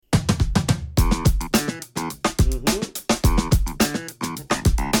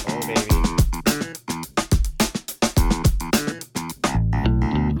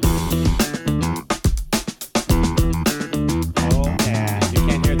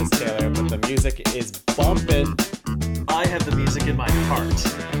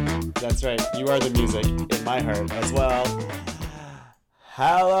That's right. You are the music in my heart as well.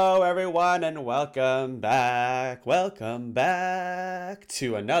 Hello, everyone, and welcome back. Welcome back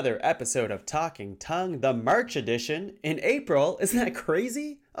to another episode of Talking Tongue, the March edition in April. Isn't that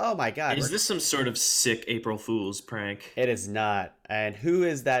crazy? Oh my God. Is this some sort of sick April Fool's prank? It is not. And who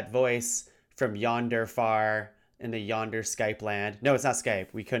is that voice from yonder far in the yonder Skype land? No, it's not Skype.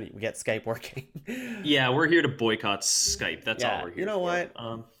 We couldn't get Skype working. Yeah, we're here to boycott Skype. That's all we're here for. You know what?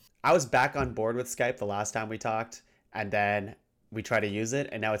 I was back on board with Skype the last time we talked, and then we tried to use it,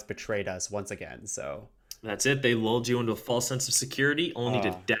 and now it's betrayed us once again. So that's it. They lulled you into a false sense of security, only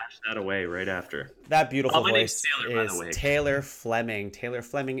to dash that away right after. That beautiful voice Taylor, is Taylor Fleming. Taylor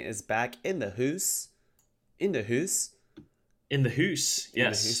Fleming is back in the hoose. In the hoose. In the hoose.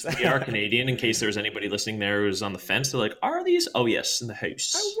 Yes. We are Canadian, in case there's anybody listening there who's on the fence. They're like, are these? Oh, yes, in the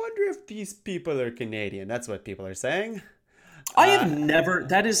house. I wonder if these people are Canadian. That's what people are saying. I have never,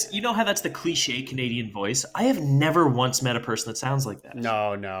 that is, you know how that's the cliche Canadian voice? I have never once met a person that sounds like that.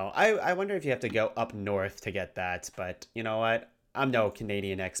 No. I wonder if you have to go up north to get that, but you know what? I'm no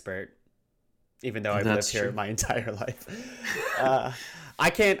Canadian expert, even though I've lived here my entire life.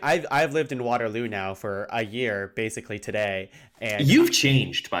 I've lived in Waterloo now for a year, basically today. And you've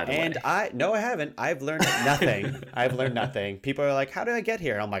changed, by the way. And I haven't. I've learned nothing. I've learned nothing. People are like, how did I get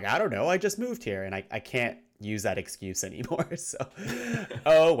here? I'm like, I don't know. I just moved here, and I can't use that excuse anymore. So,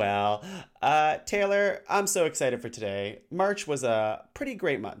 oh well. Taylor, I'm so excited for today. March was a pretty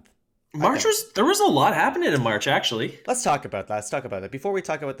great month. There was a lot happening in March, actually. Let's talk about that. Before we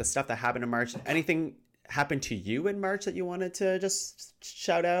talk about the stuff that happened in March, anything happened to you in March that you wanted to just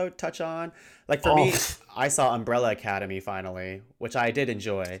shout out, touch on? Like for me, I saw Umbrella Academy finally, which I did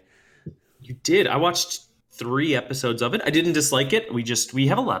enjoy. You did? I watched 3 episodes of it. I didn't dislike it. We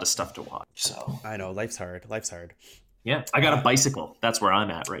have a lot of stuff to watch. So I know, life's hard. Yeah, I got a bicycle. That's where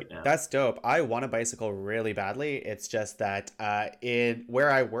I'm at right now. That's dope. I want a bicycle really badly. It's just that in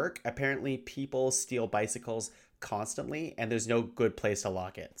where I work, apparently people steal bicycles constantly, and there's no good place to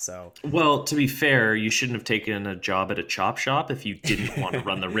lock it. So, well, to be fair, you shouldn't have taken a job at a chop shop if you didn't want to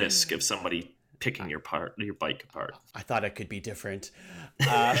run the risk of somebody picking your bike apart. I thought it could be different.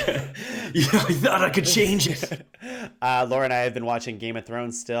 Yeah, I thought I could change it. Laura and I have been watching Game of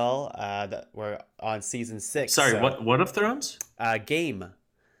Thrones still. We're on season 6. Sorry, so, what of Thrones? Game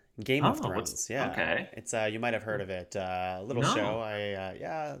of Thrones. Yeah. Okay. It's you might have heard of it. Little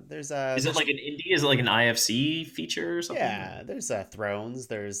show. There's Is it like an indie? Is it like an IFC feature or something? Yeah, there's thrones.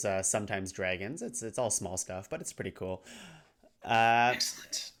 There's sometimes dragons. It's all small stuff, but it's pretty cool.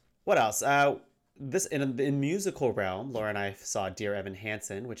 Excellent. What else? This in musical realm, Laura and I saw Dear Evan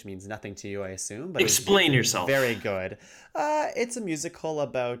Hansen, which means nothing to you, I assume. But explain yourself. Very good. It's a musical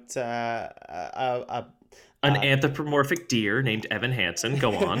about an anthropomorphic deer named Evan Hansen.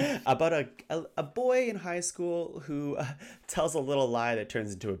 Go on. About a boy in high school who tells a little lie that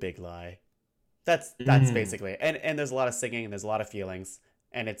turns into a big lie. That's basically. And there's a lot of singing and there's a lot of feelings.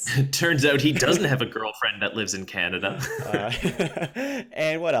 And it turns out he doesn't have a girlfriend that lives in Canada.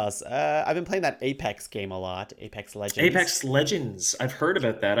 And what else? I've been playing that Apex game a lot. Apex Legends. Apex Legends. I've heard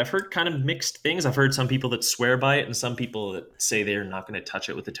about that. I've heard kind of mixed things. I've heard some people that swear by it and some people that say they're not going to touch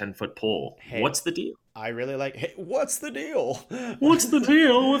it with a 10-foot pole. Hey, what's the deal? I really like. Hey, what's the deal? What's the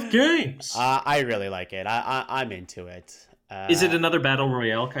deal with games? I really like it. I'm into it. Is it another battle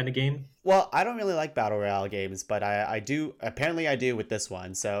royale kind of game? Well, I don't really like battle royale games, but I do. Apparently, I do with this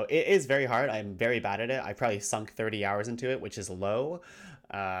one. So it is very hard. I'm very bad at it. I probably sunk 30 hours into it, which is low.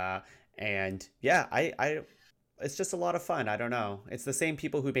 And yeah, I it's just a lot of fun. I don't know. It's the same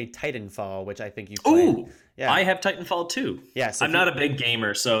people who made Titanfall, which I think you played. Ooh, yeah. I have Titanfall too. Yeah, so I'm not a big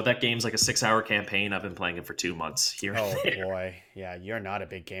gamer, so that game's like a 6-hour campaign. I've been playing it for 2 months here. Oh boy, yeah, you're not a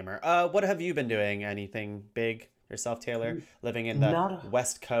big gamer. What have you been doing? Anything big yourself, Taylor? Living in the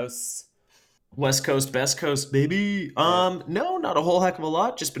West Coast. West Coast, best coast, baby. No, not a whole heck of a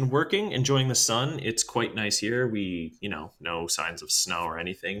lot. Just been working, enjoying the sun. It's quite nice here. We, no signs of snow or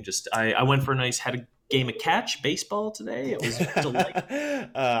anything. Just I went for had a game of catch baseball today. It was delightful.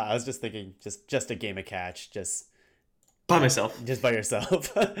 I was just thinking, just a game of catch, just by myself, just by yourself.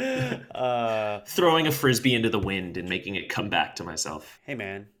 Throwing a frisbee into the wind and making it come back to myself. Hey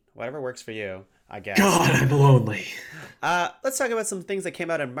man, whatever works for you, I guess. God, I'm lonely. Let's talk about some things that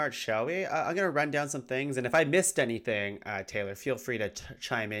came out in March, shall we? I'm going to run down some things, and if I missed anything, Taylor, feel free to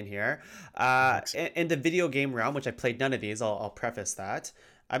chime in here. In the video game realm, which I played none of these, I'll preface that.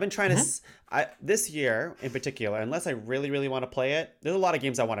 I've been trying to, this year in particular, unless I really, really want to play it, there's a lot of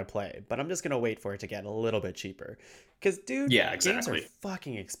games I want to play, but I'm just going to wait for it to get a little bit cheaper. Because, dude, games are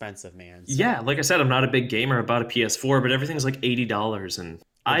fucking expensive, man. So, yeah, like I said, I'm not a big gamer. I bought a PS4, but everything's like $80. And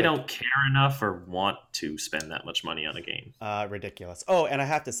I don't care enough or want to spend that much money on a game. Ridiculous. Oh, and I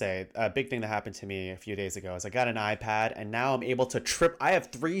have to say, a big thing that happened to me a few days ago is I got an iPad, and now I'm able to trip. I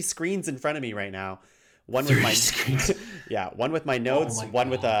have 3 screens in front of me right now. One with my Screens. yeah, one with my notes, Oh my one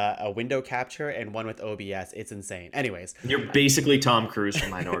with God. a window capture, and one with OBS. It's insane. Anyways, You're basically Tom Cruise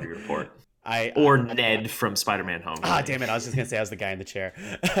from Minority Report. I Or Ned from Spider-Man Homecoming. damn it! I was just gonna say I was the guy in the chair.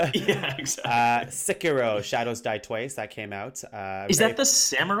 Yeah, exactly. Sekiro: Shadows Die Twice that came out. Is that the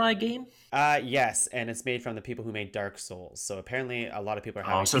samurai game? Yes, and it's made from the people who made Dark Souls. So apparently, a lot of people are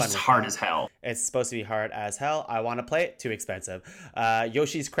having Oh, so fun it's with hard that. as hell. It's supposed to be hard as hell. I want to play it. Too expensive.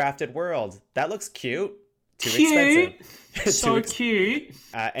 Yoshi's Crafted World. That looks cute. Too expensive. So cute.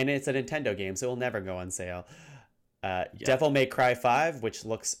 And it's a Nintendo game, so it will never go on sale. Devil May Cry 5, which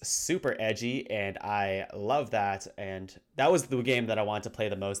looks super edgy, and I love that. And that was the game that I wanted to play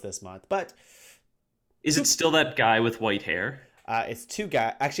the most this month. But Is it still that guy with white hair? it's 2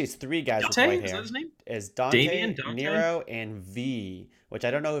 guys. Actually, it's 3 guys Dante? with white Is hair. that his name? Is Dante, Damien? Dante? Nero, and V, which I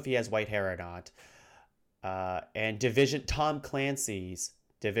don't know if he has white hair or not. And Tom Clancy's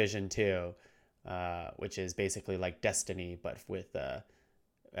Division 2, which is basically like Destiny, but with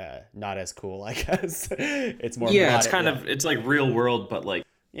not as cool, I guess. It's more Yeah, it's modded, it's like real world, but like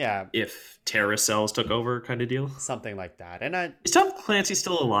yeah, if Terra Cells took over kind of deal. something like that. And Is Tom Clancy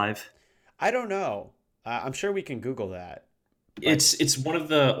still alive? I don't know. I'm sure we can Google that. It's one of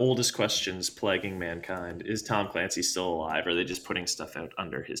the oldest questions plaguing mankind. Is Tom Clancy still alive? Or are they just putting stuff out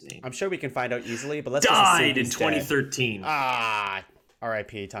under his name? I'm sure we can find out easily, but let's just assume Died in he's dead. 2013.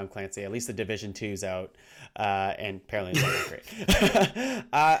 R.I.P. Tom Clancy. At least the Division 2's out, and apparently it's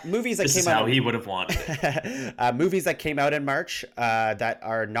not great. Movies that This came is out. how he would have wanted it. Movies that came out in March that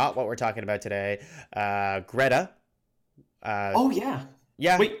are not what we're talking about today. Greta. Oh, yeah.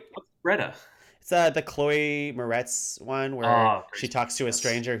 Yeah. Wait, what's Greta? It's the Chloe Moretz one where she talks to a yes.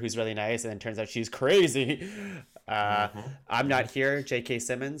 stranger who's really nice, and then turns out she's crazy. I'm Not Here, J.K.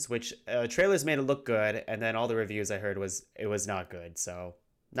 Simmons, which trailers made it look good, and then all the reviews I heard was it was not good, so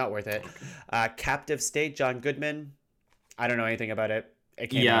not worth it. Captive State, John Goodman. I don't know anything about it. It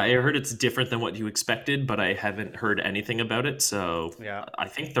came Yeah, out. I heard it's different than what you expected, but I haven't heard anything about it, so Yeah. I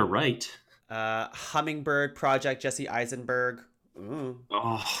think they're right. Hummingbird Project, Jesse Eisenberg. Ooh.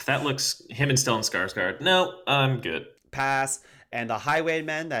 Oh, that looks him and Stellan Skarsgård. No, I'm good. Pass. And The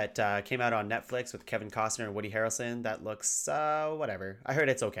Highwaymen that came out on Netflix with Kevin Costner and Woody Harrelson. That looks whatever. I heard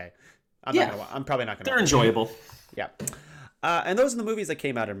it's okay. I'm probably not gonna. They're enjoyable. Yeah. And those are the movies that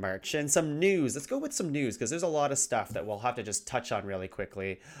came out in March. And some news. Let's go with some news because there's a lot of stuff that we'll have to just touch on really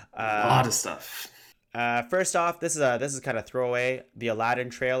quickly. A lot of stuff. First off, this is kind of throwaway. The Aladdin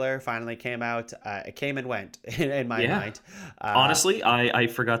trailer finally came out. It came and went in my mind. Honestly, I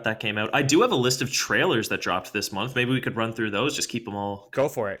forgot that came out. I do have a list of trailers that dropped this month. Maybe we could run through those. Just keep them all. Go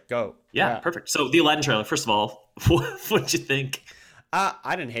for it. Go. Yeah, perfect. So the Aladdin trailer. First of all, what'd you think?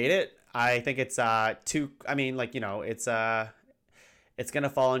 I didn't hate it. I think it's too. I mean, like it's gonna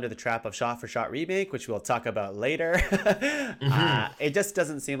fall into the trap of shot-for-shot remake, which we'll talk about later. It just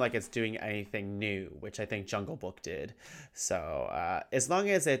doesn't seem like it's doing anything new, which I think Jungle Book did. So as long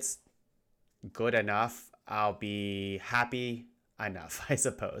as it's good enough, I'll be happy enough, I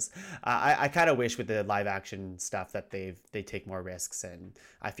suppose. I kind of wish with the live action stuff that they take more risks, and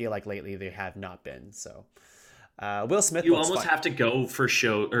I feel like lately they have not been. So Will Smith. You almost have to go for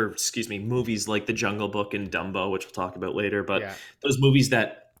movies like The Jungle Book and Dumbo, which we'll talk about later. But those movies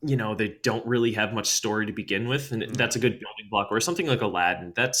that, they don't really have much story to begin with, and that's a good building block. Or something like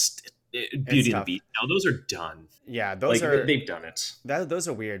Aladdin, that's Beauty and the Beast. Now those are done. Yeah, they've done it. Those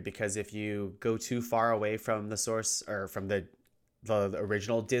are weird because if you go too far away from the source or from the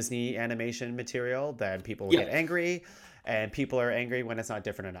original Disney animation material, then people will get angry. And people are angry when it's not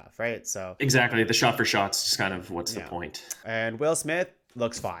different enough, right? So exactly, the shot for shot's just kind of what's the point. And Will Smith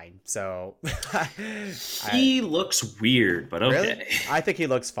looks fine, so he looks weird, but okay. Really? I think he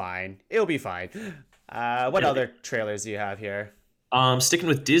looks fine. It'll be fine. What other trailers do you have here? Sticking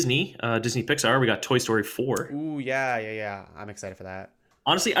with Disney Pixar, we got Toy Story 4. Ooh, yeah. I'm excited for that.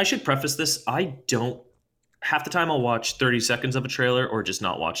 Honestly, I should preface this. Half the time I'll watch 30 seconds of a trailer or just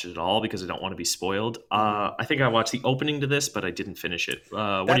not watch it at all because I don't want to be spoiled. I think I watched the opening to this, but I didn't finish it.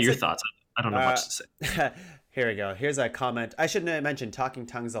 What are your thoughts? I don't know much to say. Here we go. Here's a comment. I shouldn't have mentioned Talking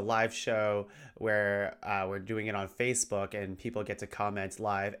Tongue's a live show where we're doing it on Facebook and people get to comment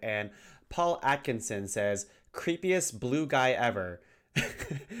live. And Paul Atkinson says, creepiest blue guy ever.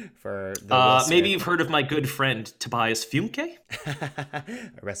 For the maybe you've heard of my good friend Tobias Fumke?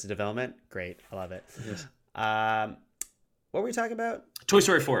 Arrested Development. Great. I love it. Yes. What were we talking about? Toy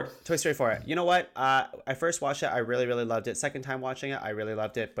Story 4. Toy Story 4. You know what? I first watched it. I really, really loved it. Second time watching it, I really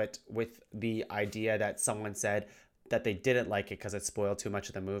loved it. But with the idea that someone said that they didn't like it because it spoiled too much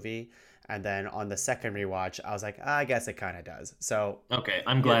of the movie. And then on the second rewatch, I was like, I guess it kind of does. So Okay,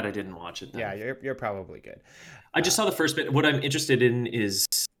 I'm glad I didn't watch it then. yeah, you're probably good. I just saw the first bit. What I'm interested in is,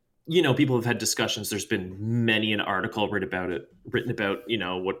 people have had discussions. There's been many an article written about,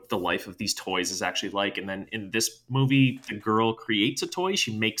 what the life of these toys is actually like. And then in this movie, the girl creates a toy.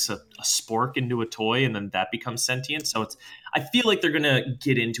 She makes a spork into a toy, and then that becomes sentient. So I feel like they're going to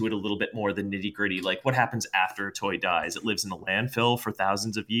get into it a little bit more, the nitty gritty. Like, what happens after a toy dies? It lives in the landfill for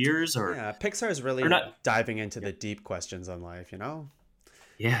thousands of years? Or yeah, Pixar is really diving into the deep questions on life,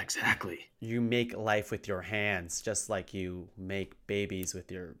 Yeah, exactly. You make life with your hands, just like you make babies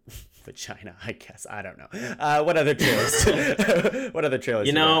with your vagina, I guess. I don't know. What other trailers? What other trailers?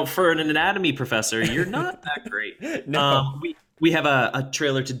 For an anatomy professor, you're not that great. No. We have a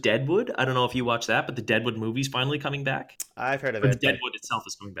trailer to Deadwood. I don't know if you watched that, but the Deadwood movie's finally coming back. I've heard of it. it. Deadwood itself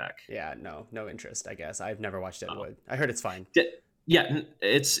is coming back. Yeah, no interest, I guess. I've never watched Deadwood. I heard it's fine. Yeah,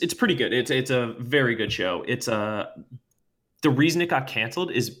 it's pretty good. It's a very good show. It's the reason it got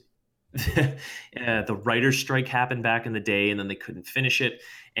canceled is the writer's strike happened back in the day, and then they couldn't finish it,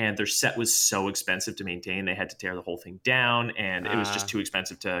 and their set was so expensive to maintain they had to tear the whole thing down, and it was just too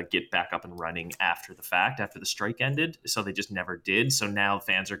expensive to get back up and running after the strike ended, so they just never did. So now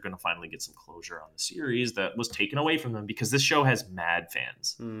fans are going to finally get some closure on the series that was taken away from them, because this show has mad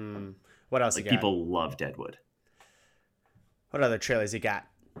fans. What else you got? People love Deadwood. What other trailers you got?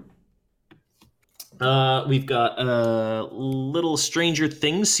 We've got Little Stranger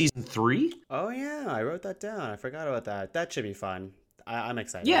Things season 3. Oh yeah, I wrote that down. I forgot about that. That should be fun. I'm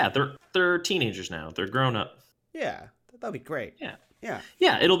excited. Yeah, they're teenagers now. They're grown up. Yeah, that'll be great. Yeah.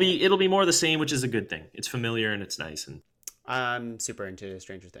 It'll be more the same, which is a good thing. It's familiar and it's nice, and I'm super into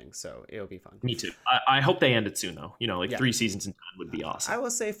Stranger Things, so it'll be fun. Me too. I hope they end it soon though. 3 seasons in time would be awesome. I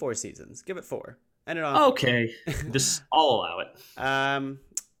will say 4 seasons. Give it 4. End it off. Okay, I'll allow it.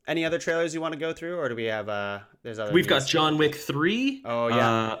 Any other trailers you want to go through, or do we have there's other We've got John Wick 3. Oh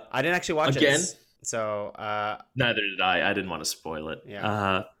yeah. I didn't actually watch again. it. So neither did I. I didn't want to spoil it.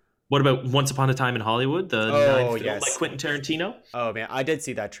 Yeah. What about Once Upon a Time in Hollywood, the ninth film by Quentin Tarantino? Oh man, I did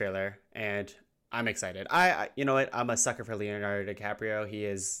see that trailer and I'm excited. I you know what? I'm a sucker for Leonardo DiCaprio. He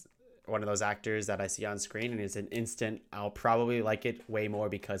is one of those actors that I see on screen and it's an instant I'll probably like it way more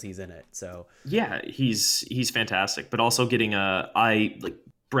because he's in it. So yeah, he's fantastic, but also getting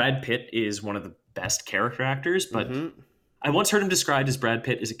Brad Pitt is one of the best character actors, but I once heard him described as Brad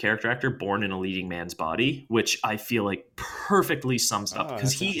Pitt as a character actor born in a leading man's body, which I feel like perfectly sums up,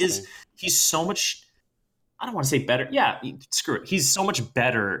 because he's so much, I don't want to say better. Yeah, screw it. He's so much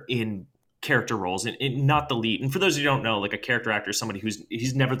better in character roles and not the lead. And for those who don't know, like a character actor is somebody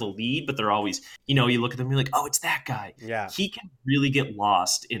he's never the lead, but they're always, you look at them and you're like, oh, it's that guy. Yeah. He can really get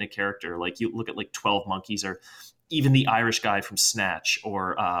lost in a character. Like you look at 12 Monkeys, or even the Irish guy from Snatch,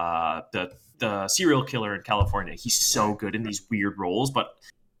 or the serial killer in California. He's so good in these weird roles, but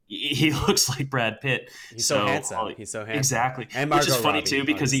he looks like Brad Pitt. He's so handsome. He's so handsome. Exactly. And which is funny Robbie, too,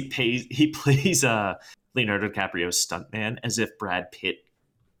 because he plays Leonardo DiCaprio's stuntman, as if Brad Pitt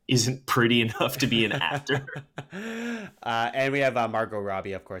isn't pretty enough to be an actor. And we have Margot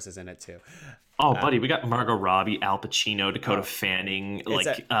Robbie, of course, is in it too. Oh, buddy, we got Margot Robbie, Al Pacino, Dakota Fanning,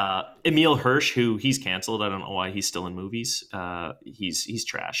 Emile Hirsch, who he's canceled. I don't know why he's still in movies. He's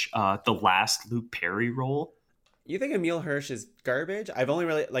trash. The last Luke Perry role. You think Emile Hirsch is garbage? I've only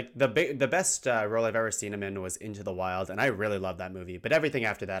really the best role I've ever seen him in was Into the Wild, and I really love that movie. But everything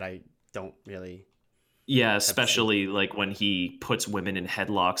after that, I don't really. Yeah, especially when he puts women in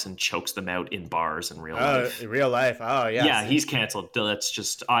headlocks and chokes them out in bars in real life. In real life. Oh, yeah. Yeah, he's canceled. That's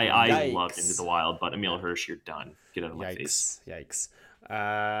just, I loved Into the Wild, but Emile Hirsch, you're done. Get out of my face. Yikes.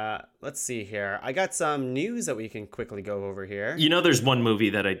 Let's see here. I got some news that we can quickly go over here. There's one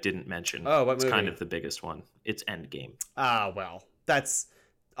movie that I didn't mention. Oh, what movie? It's kind of the biggest one. It's Endgame. Well, that's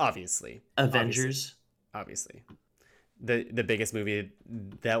obviously. Avengers. Obviously. The biggest movie,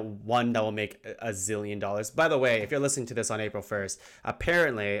 that will make $1 zillion. By the way, if you're listening to this on April 1st,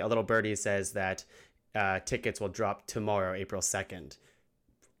 apparently a little birdie says that tickets will drop tomorrow, April 2nd.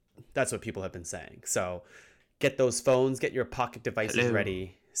 That's what people have been saying. So get those phones, get your pocket devices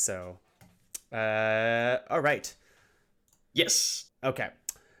ready. So, all right. Yes. Okay.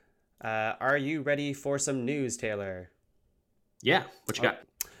 Are you ready for some news, Taylor? Yeah. What you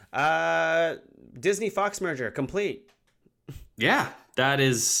got? Disney Fox merger complete. Yeah, that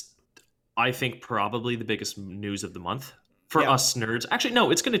is, I think, probably the biggest news of the month for us nerds. Actually,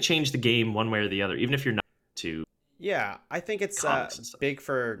 no, it's going to change the game one way or the other, even if you're not to Yeah, I think it's comics and stuff. big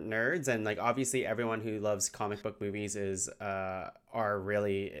for nerds, and like obviously everyone who loves comic book movies is are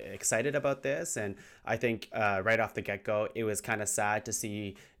really excited about this. And I think right off the get go, it was kind of sad to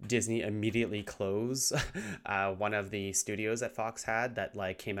see Disney immediately close one of the studios that Fox had that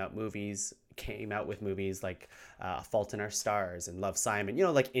like came out with movies like Fault in Our Stars and Love, Simon. You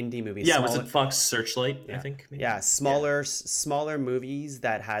know, like indie movies, Yeah, was smaller. it Fox Searchlight? I Yeah. think maybe. Yeah, Yeah. smaller movies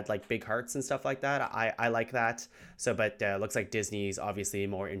that had like big hearts and stuff like that. I like that. So, but looks like Disney's obviously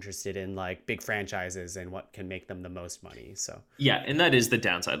more interested in like big franchises and what can make them the most money. So, Yeah, and that is the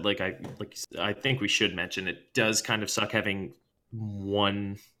downside. I think we should mention it does kind of suck having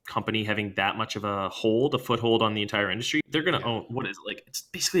one company having that much of a foothold on the entire industry. They're going to yeah. own what is it, like it's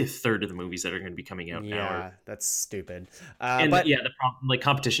basically a third of the movies that are going to be coming out now. Yeah, that's stupid. And But yeah, the problem like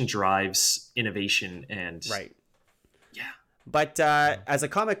competition drives innovation and right. yeah, But as a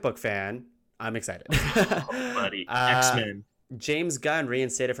comic book fan, I'm excited. oh, buddy, X Men. James Gunn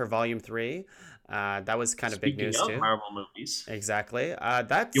reinstated for Volume 3. That was kind of big Speaking news of too. Marvel movies, Exactly. you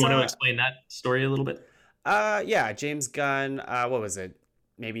want to explain that story a little bit? Yeah, James Gunn, what was it?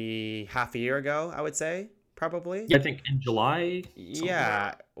 Maybe half a year ago, I would say, probably. Yeah, I think in July, something like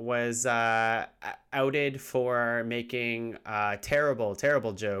Yeah, was outed for making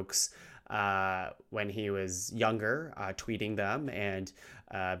terrible jokes when he was younger, tweeting them. And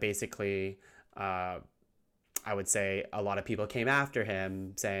basically, I would say a lot of people came after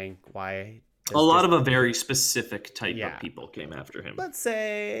him saying, why a does lot this, of a very specific type of yeah, people came after him. let's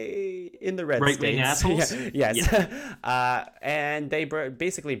say in the red Right wing states. assholes. Yeah, yes. Yeah. And they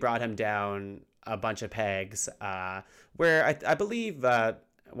basically brought him down a bunch of pegs, where I believe, well,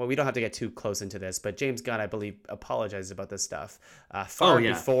 we don't have to get too close into this, but James Gunn, I believe, apologized about this stuff Oh far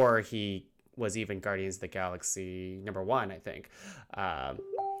yeah. before he was even Guardians of the Galaxy #1, I think. Um,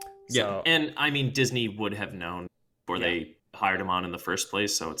 Yeah, so, and I mean Disney would have known before yeah, they hired him on in the first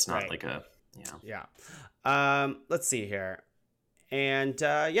place, so it's not right. like a yeah. Yeah. Let's see here. And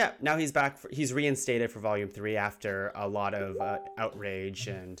yeah, now he's back. He's reinstated for Volume 3 after a lot of outrage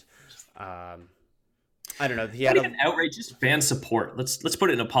and um, I don't know. He Not had a even outrage, just fan support. Let's put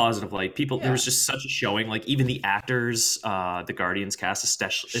it in a positive light. People, there yeah, was just such a showing. Like even the actors, the Guardians cast, sure,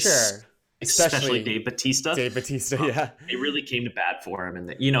 especially especially Dave Bautista, Dave Bautista. Yeah, they really came to bat for him.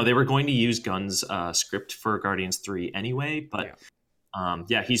 And you know they were going to use Gunn's script for Guardians 3 anyway, yeah, but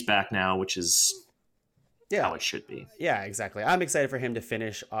yeah, he's back now, which is yeah. how it should be. Yeah, exactly. I'm excited for him to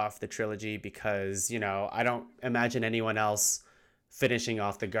finish off the trilogy because, you know, I don't imagine anyone else finishing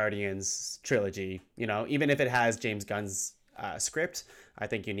off the Guardians trilogy. You know, even if it has James Gunn's script, I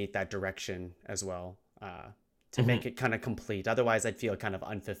think you need that direction as well to Mhm. make it kind of complete. Otherwise, I'd feel kind of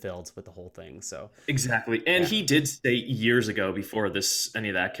unfulfilled with the whole thing. So, Exactly. And yeah, he did say years ago before any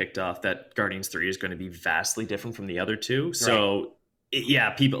of that kicked off that Guardians 3 is going to be vastly different from the other two. right. So yeah,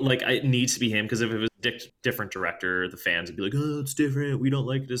 people like it needs to be him because if it was a different director, the fans would be like, "Oh, it's different. We don't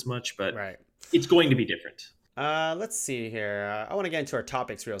like it as much." But Right. it's going to be different. Let's see here. I want to get into our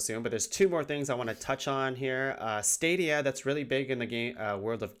topics real soon, but there's two more things I want to touch on here. Stadia, that's really big in the game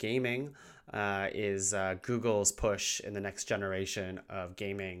world of gaming, is Google's push in the next generation of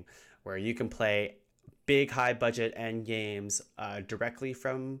gaming, where you can play big, high budget end games directly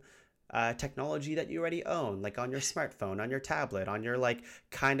from technology that you already own, like on your smartphone, on your tablet, on your like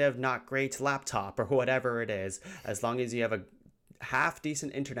kind of not great laptop or whatever it is. As long as you have a half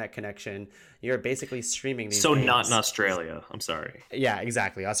decent internet connection, you're basically streaming these So not in games. Australia. I'm sorry. Yeah,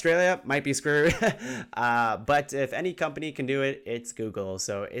 exactly. Australia might be screwed. But if any company can do it, it's Google.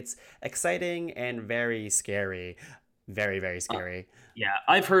 So it's exciting and very scary. Very, very scary. Yeah,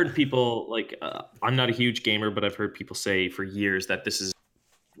 I've heard people like I'm not a huge gamer, but I've heard people say for years that this is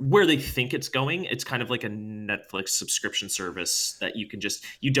where they think it's going. It's kind of like a Netflix subscription service that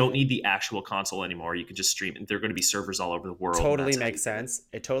you don't need the actual console anymore. You can just stream it. There are going to be servers all over the world. And Totally that's how you makes do it. sense.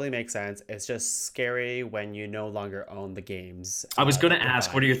 It totally makes sense. It's just scary when you no longer own the games I was going that to you're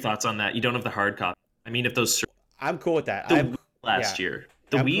ask, what are buying. your thoughts on that? You don't have the hard copy. I mean, if those I'm cool with that. the Wii Yeah, last year,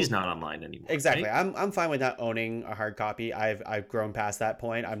 the I'm Wii's cool. not online anymore, Exactly. right? I'm fine with not owning a hard copy. I've grown past that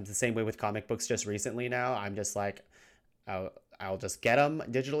point. I'm the same way with comic books just recently now. I'm just like I'll just get them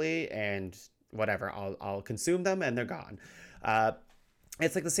digitally and whatever. I'll consume them and they're gone. Uh,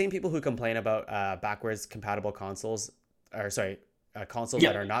 it's like the same people who complain about backwards compatible consoles, or sorry, consoles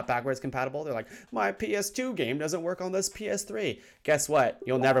that Yeah, are not backwards compatible. They're like, my PS2 game doesn't work on this PS3. Guess what?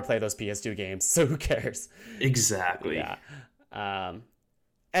 You'll never play those PS2 games, so who cares? exactly. Yeah. Um,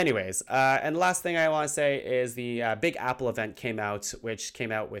 Anyways, and the last thing I want to say is the big Apple event came out, which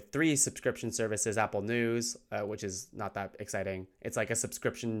came out with 3 subscription services. Apple News, which is not that exciting. It's like a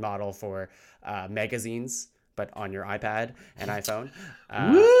subscription model for magazines, but on your iPad and iPhone.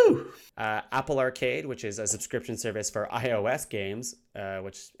 Woo! Apple Arcade, which is a subscription service for iOS games,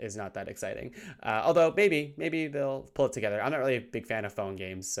 which is not that exciting. Although maybe they'll pull it together. I'm not really a big fan of phone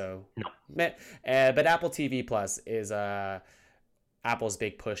games, so No. But Apple TV Plus is Apple's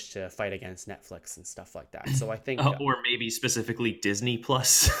big push to fight against Netflix and stuff like that. So I think, or maybe specifically Disney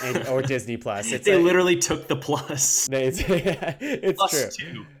Plus, or Disney Plus. They literally took the plus. It's Plus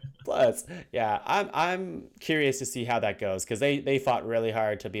true. 2. Plus, yeah, I'm curious to see how that goes because they fought really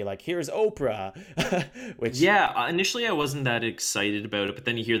hard to be like, here's Oprah, which initially I wasn't that excited about it, but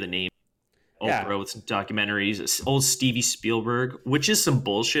then you hear the name Oprah Yeah. with some documentaries, old Stevie Spielberg, which is some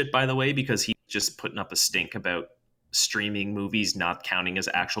bullshit, by the way, because he's just putting up a stink about streaming movies not counting as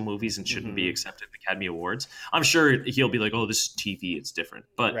actual movies and shouldn't be accepted at Academy Awards. I'm sure he'll be like, oh, this is TV, it's different.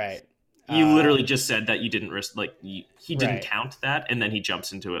 But right. you literally just said that you didn't risk, like, he didn't Right. count that, and then he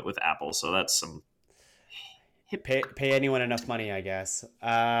jumps into it with Apple. So that's some Pay anyone enough money, I guess.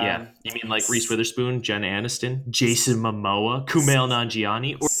 yeah. You mean like Reese Witherspoon, Jen Aniston, Jason Momoa, Kumail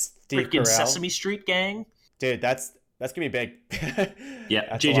Nanjiani, or Steve freaking Carell. Sesame Street gang? Dude, that's gonna be big. Yeah,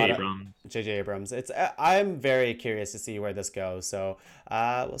 That's a J.J. lot of- Abrams. J.J. Abrams. I'm very curious to see where this goes. So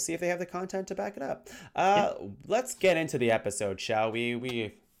we'll see if they have the content to back it up. Let's get into the episode, shall we?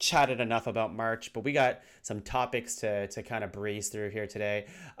 We chatted enough about March, but we got some topics to kind of breeze through here today.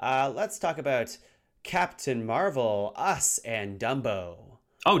 Let's talk about Captain Marvel, Us, and Dumbo.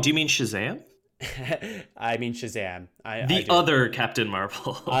 Oh, do you mean Shazam? I mean Shazam. I The do. other Captain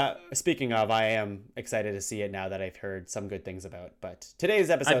Marvel. Speaking of, I am excited to see it now that I've heard some good things about. But today's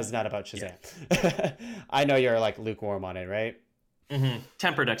episode is not about Shazam. Yeah. I know you're like lukewarm on it, right?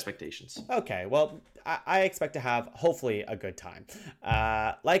 Tempered expectations. Okay, well, I expect to have hopefully a good time.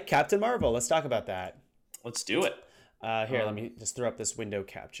 Like Captain Marvel, let's talk about that. Let's do it. Here, let me just throw up this window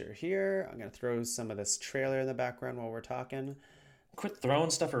capture here. I'm going to throw some of this trailer in the background while we're talking. Quit throwing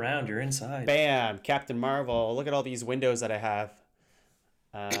stuff around. You're inside. Bam! Captain Marvel. Look at all these windows that I have.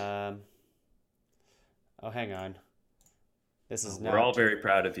 Oh, hang on. This is not. We're all very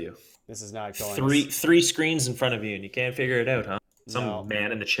proud of you. This is not going. Three screens in front of you, and you can't figure it out, huh? Some No.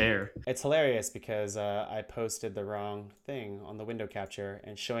 man in the chair. It's hilarious because I posted the wrong thing on the window capture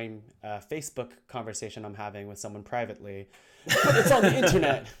and showing a Facebook conversation I'm having with someone privately. But it's on the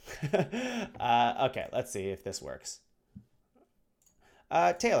internet. Okay, let's see if this works.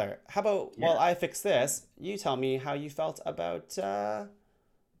 Taylor, how about while I fix this, you tell me how you felt about Captain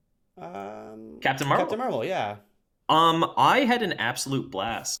Marvel. Captain Marvel, yeah. I had an absolute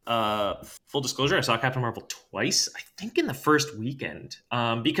blast. Full disclosure, I saw Captain Marvel twice, I think in the first weekend.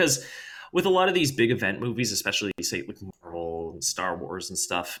 Because with a lot of these big event movies, especially say like Marvel and Star Wars and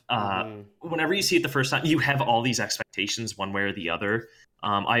stuff, whenever you see it the first time, you have all these expectations one way or the other.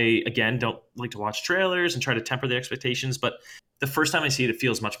 I, again, don't like to watch trailers and try to temper the expectations, but the first time I see it, it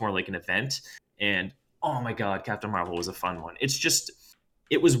feels much more like an event. And oh my God, Captain Marvel was a fun one.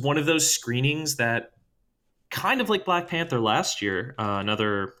 It was one of those screenings that kind of like Black Panther last year,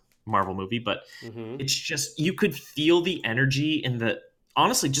 another Marvel movie, but it's just, you could feel the energy and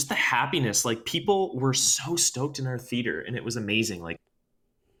honestly, just the happiness. Like people were so stoked in our theater and it was amazing. Like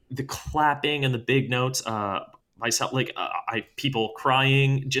the clapping and the big notes, myself, like people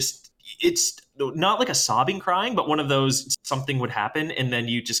crying, just, it's not like a sobbing crying, but one of those, something would happen. And then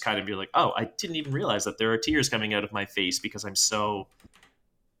you just kind of, you're like, oh, I didn't even realize that there are tears coming out of my face because I'm so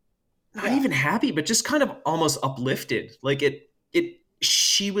not even happy, but just kind of almost uplifted. Like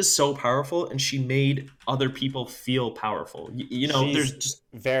she was so powerful and she made other people feel powerful. You know, She's there's just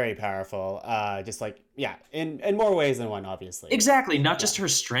very powerful. Just like, yeah, in more ways than one, obviously. exactly. Not just her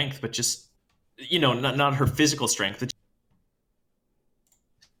strength, but just, you know, not her physical strength, but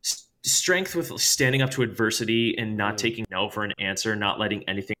strength with standing up to adversity and not taking no for an answer, not letting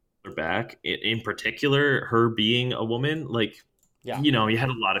anything hold her back. In particular, her being a woman, like, you know, you had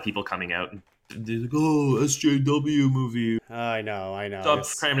a lot of people coming out and they're like, oh, SJW movie. I know. Stop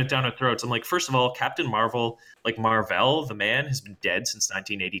cramming it down our throats. I'm like, first of all, Captain Marvel, like Marvel, the man, has been dead since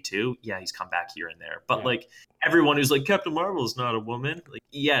 1982. Yeah, he's come back here and there. But like everyone who's like, Captain Marvel is not a woman. Like,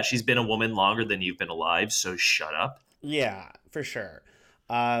 yeah, she's been a woman longer than you've been alive, so shut up. Yeah, for sure.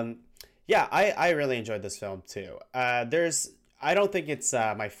 Yeah, I really enjoyed this film too. I don't think it's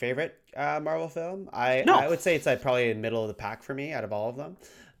my favorite Marvel film. I would say it's probably middle of the pack for me out of all of them.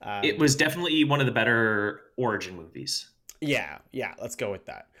 It was definitely one of the better origin movies. Yeah, let's go with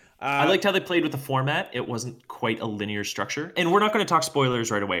that. I liked how they played with the format. It wasn't quite a linear structure. And we're not going to talk spoilers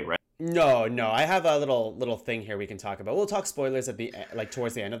right away, right? No. I have a little thing here we can talk about. We'll talk spoilers at the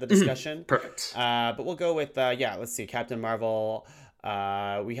towards the end of the discussion. Perfect. But we'll go with let's see, Captain Marvel.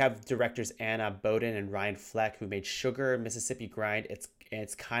 We have directors Anna Boden and Ryan Fleck, who made Sugar, Mississippi Grind.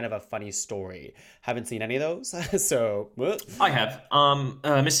 It's kind of a funny story. Haven't seen any of those, so. I have.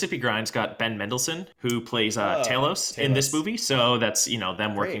 Mississippi Grind's got Ben Mendelsohn, who plays Talos in this movie. So that's,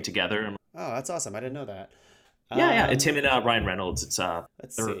 them working together. Oh, that's awesome. I didn't know that. Yeah. It's him and Ryan Reynolds. It's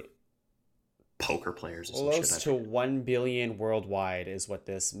let's see. Poker players. Or some Close shit, to 1 billion worldwide is what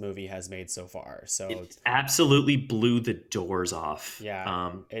this movie has made so far. So it absolutely blew the doors off.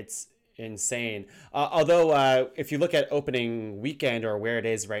 Yeah, it's insane. Although, if you look at opening weekend or where it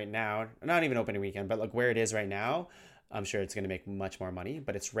is right now, not even opening weekend, but like where it is right now, I'm sure it's going to make much more money.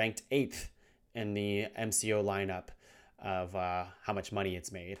 But it's ranked 8th in the MCO lineup of how much money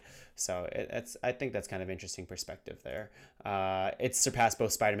it's made. So I think that's kind of interesting perspective there. It's surpassed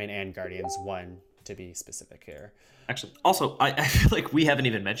both Spider-Man and Guardians 1, to be specific here. Actually, also, I feel like we haven't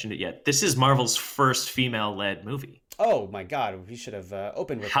even mentioned it yet. This is Marvel's first female-led movie. Oh my God, we should have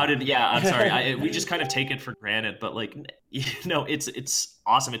opened with I'm sorry. We just kind of take it for granted, but like, it's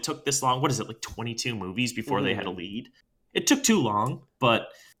awesome. It took this long. What is it, like 22 movies before they had a lead? It took too long, but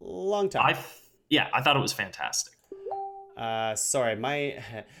long time. I thought it was fantastic. Sorry,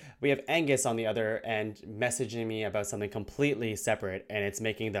 we have Angus on the other end messaging me about something completely separate, and it's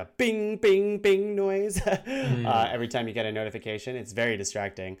making the bing, bing, bing noise every time you get a notification. It's very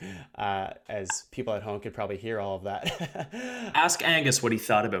distracting, as people at home could probably hear all of that. Ask Angus what he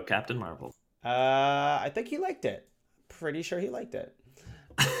thought about Captain Marvel. I think he liked it. Pretty sure he liked it.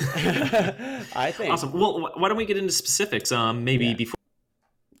 I think. Awesome. Well, why don't we get into specifics? Before.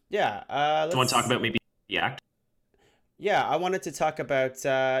 Yeah. Do you want to talk about maybe the actor? Yeah, I wanted to talk about.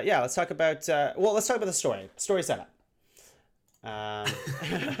 Let's talk about. Let's talk about the story. Story setup.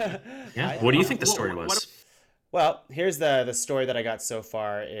 What do you think the story was? Well, here's the story that I got so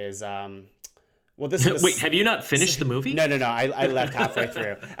far is. This is Wait, have you not finished the movie? No. I left halfway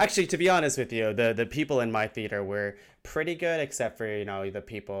through. Actually, to be honest with you, the people in my theater were pretty good, except for the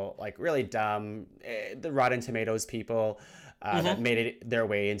people like really dumb, the Rotten Tomatoes people. That made it their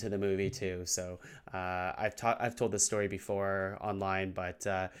way into the movie too. So I've told this story before online, but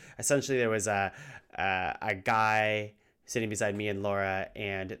essentially there was a guy sitting beside me and Laura,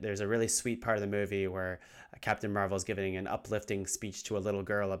 and there's a really sweet part of the movie where Captain Marvel is giving an uplifting speech to a little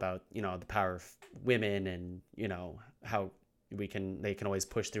girl about the power of women and how they can always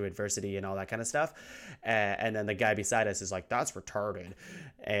push through adversity and all that kind of stuff, and then the guy beside us is like, that's retarded,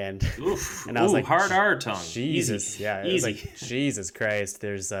 and I was like, hard R tongue, Jesus. Easy. Yeah, easy. Like, Jesus Christ,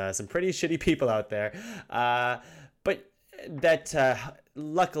 there's some pretty shitty people out there, but that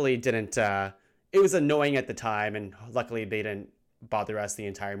luckily didn't it was annoying at the time, and luckily they didn't bother us the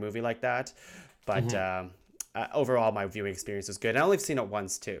entire movie like that, but overall my viewing experience was good, and I only seen it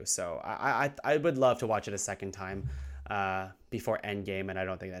once too, so I would love to watch it a second time before Endgame, and I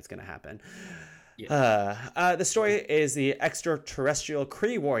don't think that's going to happen. Yeah. The story is the extraterrestrial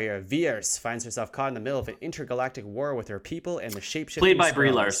Kree warrior Vers finds herself caught in the middle of an intergalactic war with her people and the shapeshifting played by Skrulls.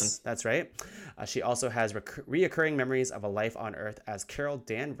 Brie Larson. That's right. She also has reoccurring memories of a life on Earth as Carol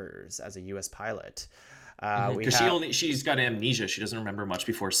Danvers as a U.S. pilot. Because she's got amnesia. She doesn't remember much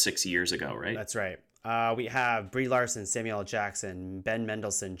before 6 years ago, right? That's right. We have Brie Larson, Samuel L. Jackson, Ben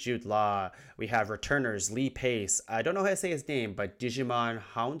Mendelsohn, Jude Law. We have returners Lee Pace. I don't know how to say his name, but Digimon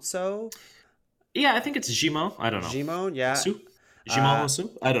Hounsou. Yeah, I think it's Jimo. I don't know. Jimo, yeah. Jimo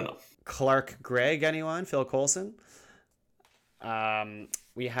Su? I don't know. Clark Gregg, anyone? Phil Coulson.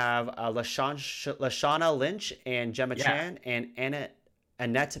 We have Lashana Lynch and Gemma Chan and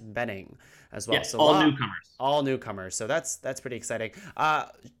Annette Bening as well. Yeah, so all newcomers. So that's pretty exciting.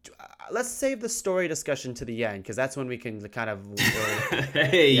 Let's save the story discussion to the end, because that's when we can kind of.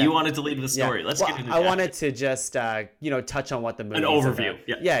 You wanted to lead with the story. Let's get into that. I wanted to just touch on what the movie. An overview.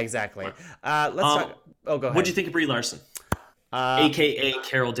 Yeah, exactly. Let's talk. Oh, go ahead. What'd you think of Brie Larson? AKA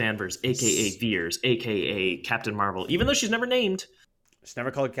Carol Danvers, AKA Vers, AKA Captain Marvel. Even though she's never named. She's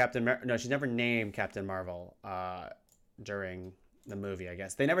never called she's never named Captain Marvel during the movie, I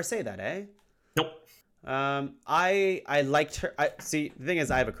guess. They never say that, eh? Nope. I liked her. See, the thing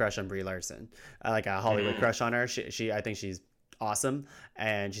is, I have a crush on Brie Larson. I like a Hollywood crush on her. I think she's awesome,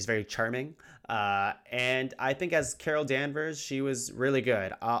 and she's very charming. And I think as Carol Danvers, she was really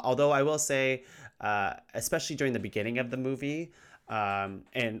good. Although I will say, especially during the beginning of the movie,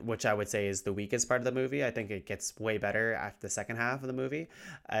 and which I would say is the weakest part of the movie, I think it gets way better after the second half of the movie,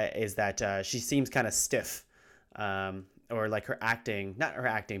 is that she seems kind of stiff, or like her acting, not her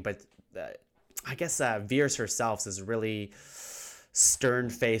acting, but I guess Vers herself is a really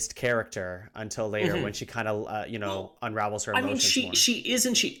stern-faced character until later when she kind of unravels her emotions more. She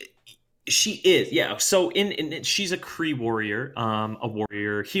isn't. She is, yeah. So she's a Kree warrior, a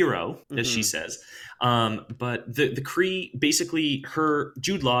warrior hero, as she Mm-hmm. says. But the Kree, basically, her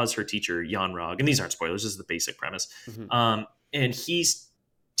Jude Law is her teacher, Yanrog, and these aren't spoilers. This is the basic premise. Mm-hmm. And he's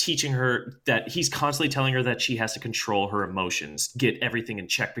teaching her that he's constantly telling her that she has to control her emotions, get everything in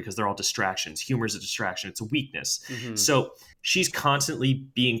check because they're all distractions. Humor is a distraction; it's a weakness. Mm-hmm. So she's constantly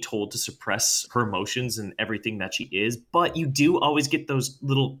being told to suppress her emotions and everything that she is, but you do always get those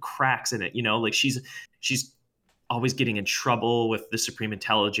little cracks in it, like she's always getting in trouble with the Supreme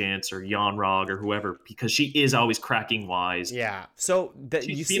Intelligence or Yonrog or whoever because she is always cracking wise. Yeah. So that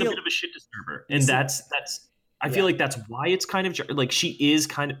She's you being see, a bit of a shit disturber, you and see, that's I feel yeah, like that's why it's kind of like she is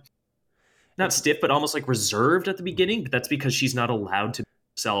kind of not it's stiff but almost like reserved at the beginning, but that's because she's not allowed to be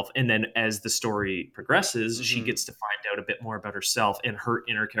herself. And then as the story progresses, she mm-hmm. gets to find out a bit more about herself and her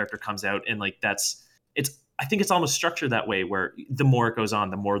inner character comes out, and like that's it's I think it's almost structured that way where the more it goes on,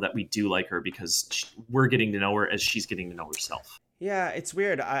 the more that we do like her because we're getting to know her as she's getting to know herself. Yeah, it's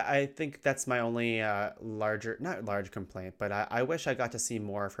weird. I think that's my only not large complaint, but I wish I got to see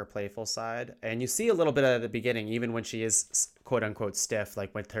more of her playful side. And you see a little bit at the beginning, even when she is quote unquote stiff,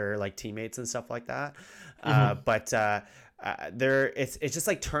 like with her like teammates and stuff like that. Mm-hmm. But there, it's just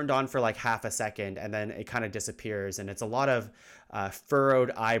like turned on for like half a second, and then it kind of disappears. And it's a lot of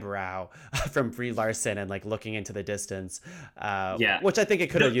furrowed eyebrow from Brie Larson and like looking into the distance, Yeah, which I think it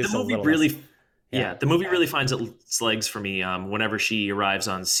could have the used a movie little less. really Yeah. yeah, the movie really finds its legs for me whenever she arrives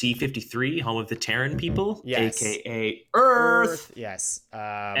on C-53, home of the Terran people, Yes. aka Earth. Yes.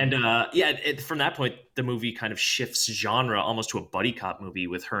 And yeah, from that point, the movie kind of shifts genre almost to a buddy cop movie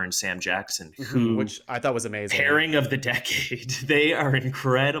with her and Sam Jackson, who which I thought was amazing. pairing of the decade. They are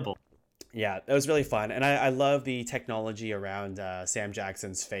incredible. Yeah, that was really fun, and I love the technology around Sam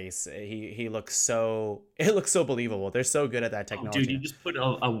Jackson's face. He looks so it looks so believable. They're so good at that Oh, dude, technology. you just put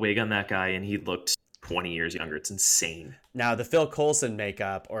a wig on that guy and he looked 20 years younger. It's insane. Now the Phil Coulson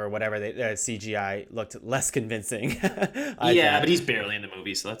makeup or whatever they CGI looked less convincing. I Yeah, thought. but he's barely in the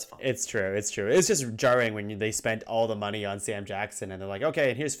movie, so that's fine. It's true. It's true. It's just jarring when they spent all the money on Sam Jackson and they're like, okay,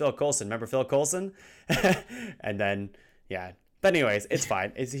 and here's Phil Coulson. Remember Phil Coulson? And then yeah. But anyways, it's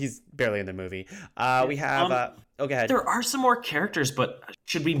fine. He's barely in the movie. We have. Oh, go ahead. There are some more characters, but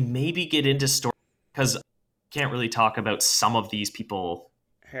should we maybe get into story? Because I can't really talk about some of these people.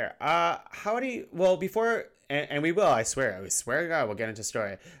 Here. How do you? Well, before and we will. I swear. I swear to God, we'll get into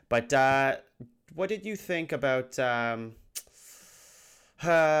story. But what did you think about?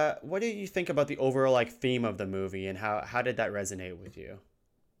 What did you think about the overall like theme of the movie and how did that resonate with you?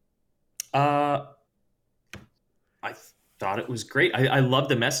 Uh, I thought it was great. I love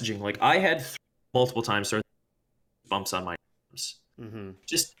the messaging. Like I had multiple times sort of bumps on my arms. Mm-hmm.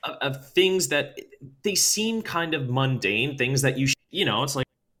 Just of things that they seem kind of mundane, things that it's like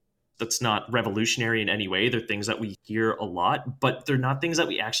that's not revolutionary in any way. They're things that we hear a lot, but they're not things that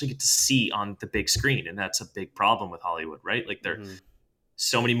we actually get to see on the big screen, and that's a big problem with Hollywood, right? Like there, Mm-hmm.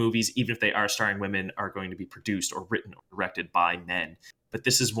 so many movies, even if they are starring women, are going to be produced or written or directed by men. But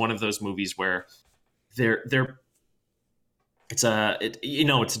this is one of those movies where they're it's a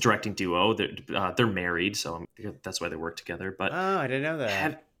directing duo. They're married, so that's why they work together. But Oh, I didn't know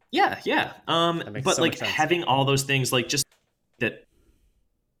that. yeah. That makes But so like much sense. having all those things, like just that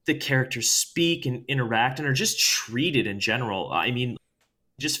the characters speak and interact and are just treated in general. I mean,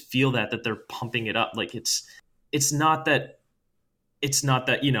 just feel that they're pumping it up. Like it's not that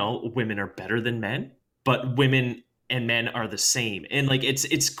women are better than men, but women and men are the same. And like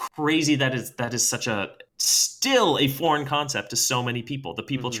it's crazy that is such a still a foreign concept to so many people. The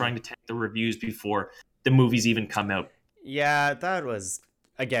people Mm-hmm. trying to take the reviews before the movies even come out. Yeah, that was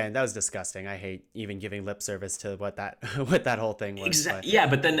disgusting. I hate even giving lip service to what that what that whole thing was. Exactly. Yeah,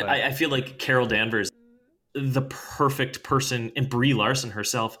 but then but I feel like Carol Danvers, the perfect person, and Brie Larson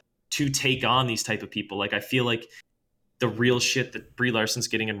herself to take on these type of people. Like I feel like the real shit that Brie Larson's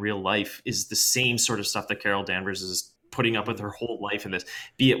getting in real life is the same sort of stuff that Carol Danvers is putting up with her whole life in this.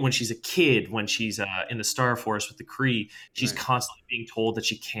 Be it when she's a kid, when she's in the Star Force with the Kree, she's right. constantly being told that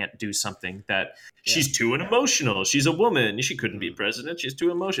she can't do something, that Yeah. she's too emotional. She's a woman. She couldn't be president. She's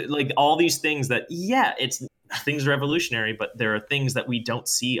too emotional. Like all these things that, yeah, it's things revolutionary, but there are things that we don't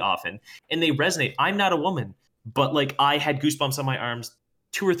see often and they resonate. I'm not a woman, but like I had goosebumps on my arms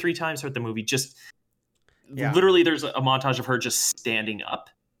 2 or 3 times throughout the movie. Just Yeah. literally there's a montage of her just standing up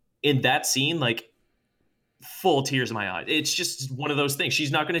in that scene, like full tears in my eyes. It's just one of those things.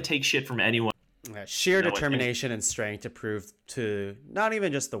 She's not going to take shit from anyone. sheer know what things. determination and strength to prove to not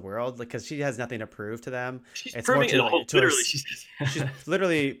even just the world, because she has nothing to prove to them. She's It's more proving it. to her. Literally, She's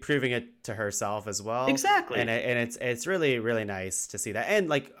literally proving it to herself as well, and exactly. it's really really nice to see that. And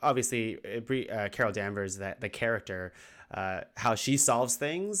like obviously, Carol Danvers, that the character, how she solves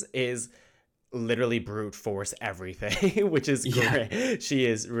things is literally brute force everything, which is Yeah. great. She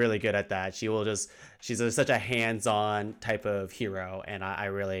is really good at that. Such a hands-on type of hero, and I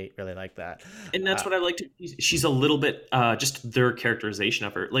really really like that. And that's what I like to. She's a little bit just their characterization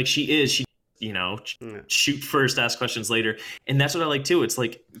of her. Like she you know Yeah. shoot first, ask questions later, and that's what I like too. It's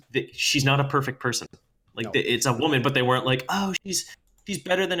like she's not a perfect person. Like No. it's a woman, but they weren't like, oh, she's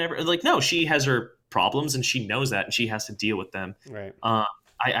better than ever. Like no, she has her problems and she knows that, and she has to deal with them. Right.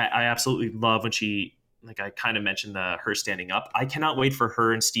 I absolutely love when she, like I kind of mentioned, her standing up. I cannot wait for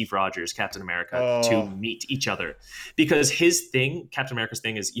her and Steve Rogers, Captain America, to Oh, meet each other, because his thing, Captain America's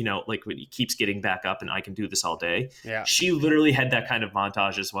thing, is like when he keeps getting back up and I can do this all day. yeah. She literally had that kind of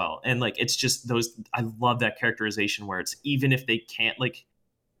montage as well, and like it's just those. I love that characterization where it's even if they can't like.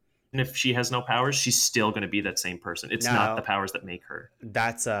 And if she has no powers, she's still going to be that same person. It's not the Now, powers that make her.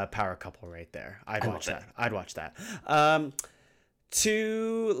 that's a power couple right there. I'd I watch love that. it. I'd watch that.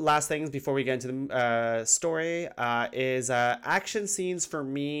 Two last things before we get into the story is action scenes for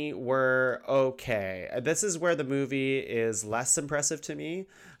me were okay. This is where the movie is less impressive to me,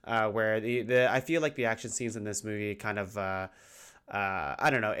 where the I feel like the action scenes in this movie kind of I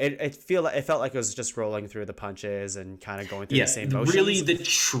don't know, it felt like it was just rolling through the punches and kind of going through the Yeah, same motions. really, the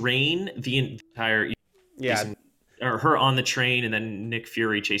train, the entire Yeah, or her on the train and then Nick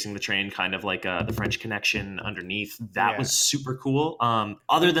Fury chasing the train, kind of like the French Connection underneath. That yeah, was super cool.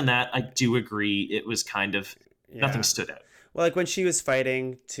 Other than that, I do agree it was kind of nothing yeah. stood out. Well, like when she was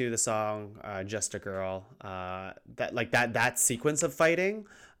fighting to the song "Just a Girl," that sequence of fighting,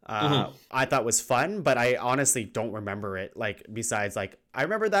 Hmm. I thought was fun, but I honestly don't remember it. Like besides, like I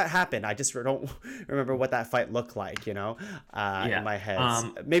remember that happened. I just don't remember what that fight looked like. In Yeah. my head.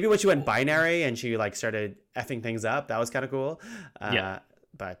 Maybe when she went binary and she like started effing things up, that was kind of cool. Yeah.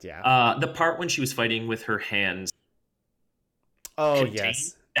 But yeah. The part when she was fighting with her hands Oh contained,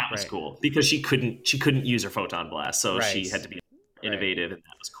 yes. that was Right. cool because she couldn't use her photon blast, so Right. she had to be Right. innovative, and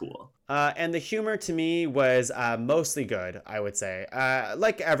that was cool. And the humor to me was mostly good, I would say.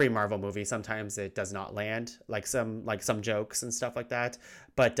 Like every Marvel movie, sometimes it does not land, like some jokes and stuff like that.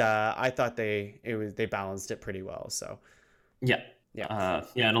 But I thought they balanced it pretty well. So Yeah. yeah.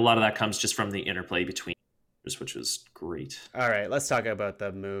 Yeah, and a lot of that comes just from the interplay between, which was great. All right, let's talk about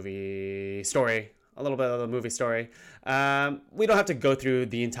the movie story. A little bit of the movie story. We don't have to go through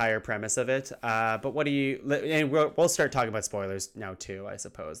the entire premise of it, but what do you? And we'll start talking about spoilers now too, I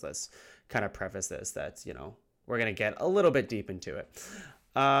suppose. Let's kind of preface this that we're gonna get a little bit deep into it.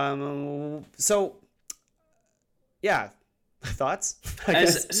 So yeah, thoughts? I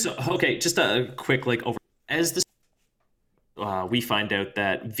guess. Okay, just a quick like over as this we find out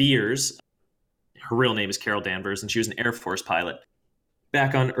that Veers, her real name is Carol Danvers, and she was an Air Force pilot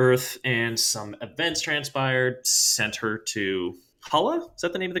back on Earth, and some events transpired, sent her to Hulla. Is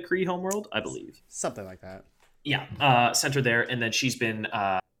that the name of the Kree homeworld? I believe. Something like that. Yeah, sent her there, and then she's been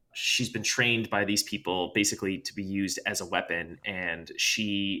trained by these people basically to be used as a weapon, and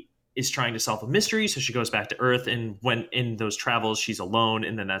she is trying to solve a mystery. So she goes back to Earth, and when in those travels, she's alone,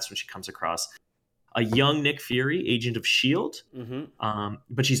 and then that's when she comes across a young Nick Fury, agent of Shield. Mm-hmm.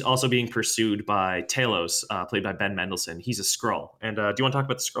 But she's also being pursued by Talos, played by Ben Mendelsohn. He's a Skrull. And do you want to talk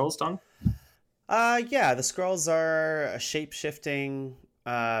about the Skrulls, Don? Yeah, the Skrulls are a shape-shifting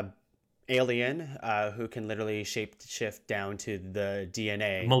alien who can literally shape-shift down to the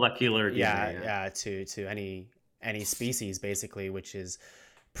DNA. Molecular DNA. Yeah, to any species basically, which is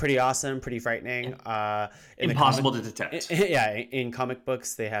pretty awesome, pretty frightening. Impossible to detect. Yeah, in comic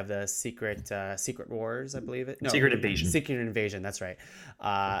books they have the secret wars, I believe it. No, Secret Invasion. Secret Invasion. That's right.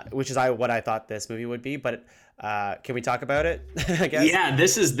 Which is what I thought this movie would be. But can we talk about it? I guess. Yeah,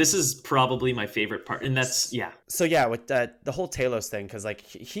 this is probably my favorite part, and that's yeah. So yeah, with the whole Talos thing, because like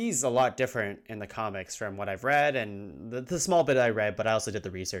he's a lot different in the comics from what I've read and the small bit I read, but I also did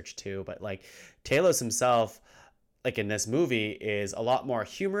the research too. But like Talos himself, like in this movie, is a lot more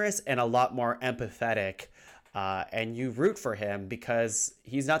humorous and a lot more empathetic, and you root for him because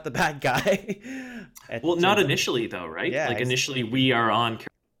he's not the bad guy. Well, not initially though, right? Yeah, like initially we are on.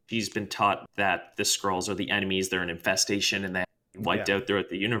 He's been taught that the Skrulls are the enemies; they're an infestation, and they wiped out throughout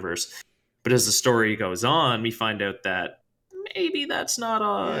the universe. But as the story goes on, we find out that maybe that's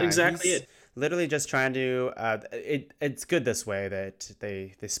not exactly it. Literally just trying to it's good this way that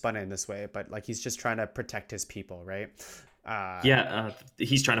they spun it in this way, but like he's just trying to protect his people, right?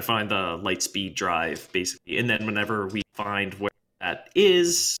 He's trying to find the light speed drive, basically. And then whenever we find where that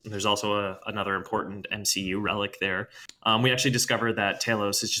is, there's also another important MCU relic there. We actually discover that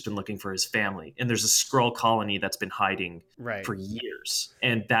Talos has just been looking for his family. And there's a Skrull colony that's been hiding Right. for years.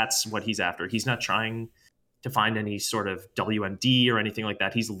 And that's what he's after. He's not trying to find any sort of WMD or anything like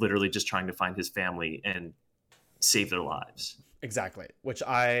that. He's literally just trying to find his family and save their lives. Exactly, which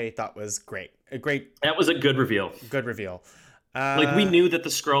I thought was great. That was a good reveal. Good reveal. Like, we knew that the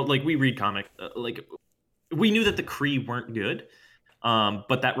Skrull, like, we read comic, we knew that the Kree weren't good.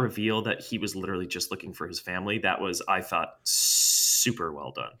 But that reveal that he was literally just looking for his family, that was, I thought, super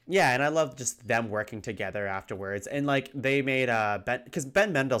well done. Yeah, and I love just them working together afterwards. And like they made because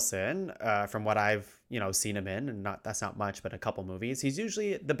Ben Mendelsohn, from what I've seen him in, and that's not much, but a couple movies, he's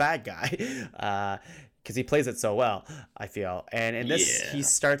usually the bad guy. Because he plays it so well, I feel. And in this, he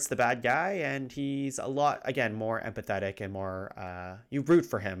starts the bad guy, and he's a lot, again, more empathetic and more, you root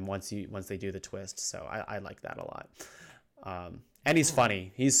for him once they do the twist. So I like that a lot. And he's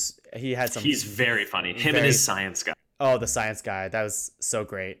funny. He's very funny. Him and his science guy. Oh, the science guy. That was so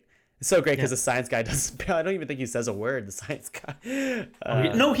great. It's so great because the science guy doesn't, I don't even think he says a word, the science guy.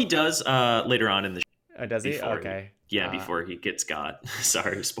 No, he does later on in the show. Does he? Okay. Before he gets got.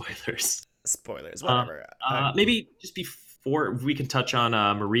 Sorry, spoilers. Spoilers, whatever. Maybe just before we can touch on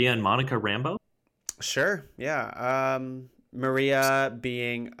Maria and Monica Rambeau. Sure, yeah. Maria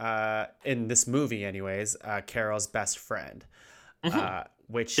being, in this movie anyways, Carol's best friend.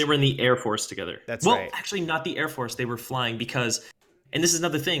 Which they were in the Air Force together. That's right. Well, actually, not the Air Force. They were flying because, and this is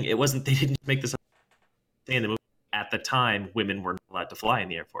another thing. It wasn't. They didn't make this in the movie. At the time, women weren't allowed to fly in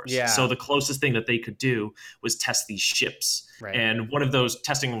the Air Force. Yeah. So the closest thing that they could do was test these ships. Right. And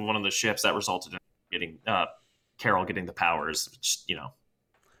testing one of the ships that resulted in getting Carol getting the powers. Which,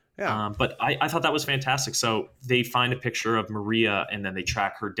 Yeah. But I thought that was fantastic. So they find a picture of Maria, and then they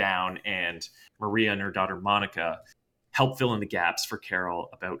track her down, and Maria and her daughter Monica help fill in the gaps for Carol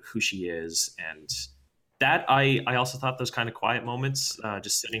about who she is. And that I also thought those kind of quiet moments,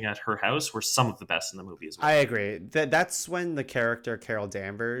 just sitting at her house, were some of the best in the movie as well. I agree. That's when the character Carol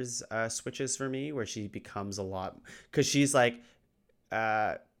Danvers switches for me, where she becomes a lot, because she's like,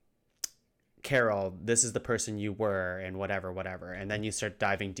 Carol, this is the person you were, and whatever. And then you start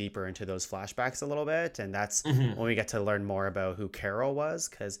diving deeper into those flashbacks a little bit. And that's when we get to learn more about who Carol was.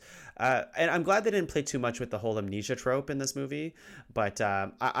 And I'm glad they didn't play too much with the whole amnesia trope in this movie. But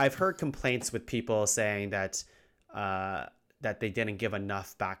I've heard complaints with people saying that they didn't give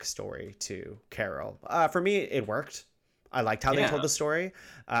enough backstory to Carol. For me, it worked. I liked how they told the story.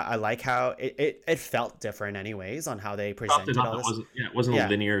 I like how it felt different anyways on how they presented all this. It wasn't a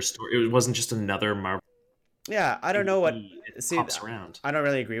linear story. It wasn't just another Marvel. Yeah, I don't know what... pops around. I don't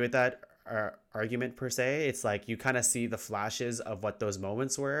really agree with that argument per se. It's like you kind of see the flashes of what those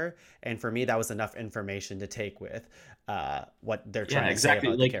moments were. And for me, that was enough information to take with what they're trying to say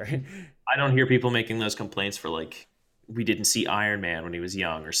about the character. I don't hear people making those complaints for like, we didn't see Iron Man when he was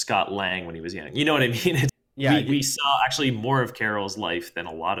young, or Scott Lang when he was young. You know what I mean? We saw actually more of Carol's life than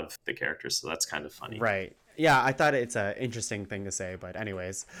a lot of the characters, so that's kind of funny. Right. Yeah, I thought it's an interesting thing to say, but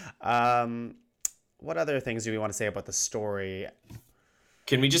anyways. What other things do we want to say about the story?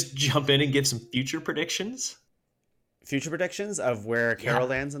 Can we just jump in and give some future predictions? Future predictions of where Carol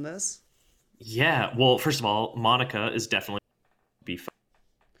lands in this? Yeah, well, first of all, Monica is definitely be fun.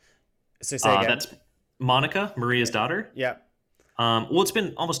 So say again. That's Monica, Maria's daughter. Yeah. Well, it's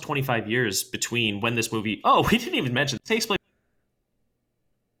been almost 25 years between when this movie... Oh, we didn't even mention. It takes place...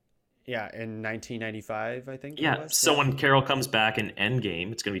 Yeah, in 1995, I think. Yeah, so when Carol comes back in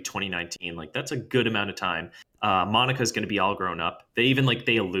Endgame, it's going to be 2019. Like, that's a good amount of time. Monica's going to be all grown up. They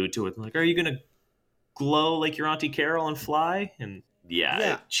allude to it. Like, are you going to glow like your Auntie Carol and fly? And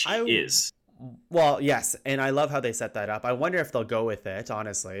she is. Well, yes, and I love how they set that up. I wonder if they'll go with it,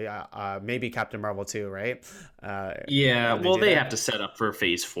 honestly. Maybe Captain Marvel too, right? They have to set up for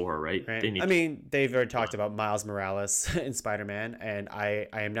Phase 4, right? They've already talked about Miles Morales in Spider-Man, and I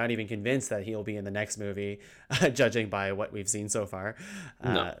am not even convinced that he'll be in the next movie, judging by what we've seen so far.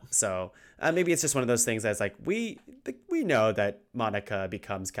 No. So maybe it's just one of those things that's like, we know that Monica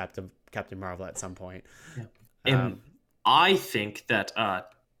becomes Captain Marvel at some point. Yeah. And I think that...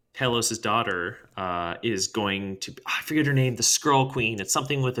 Talos' daughter is going to... I forget her name. The Skrull Queen. It's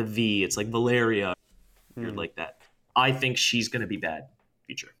something with a V. It's like Valeria. Like that. I think she's going to be bad in the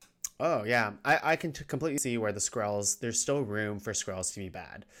future. Oh, yeah. I can completely see where the Skrulls... There's still room for Skrulls to be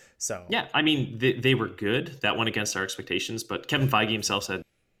bad. So yeah, I mean, they were good. That went against our expectations. But Kevin Feige himself said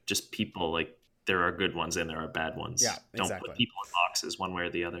just people, like, there are good ones and there are bad ones. Yeah, exactly. Don't put people in boxes one way or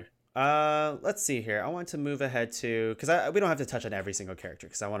the other. Let's see here. I want to move ahead to because we don't have to touch on every single character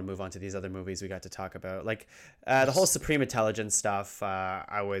because I want to move on to these other movies we got to talk about. Like the whole Supreme Intelligence stuff.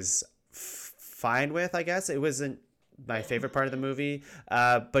 I was fine with. I guess it wasn't my favorite part of the movie.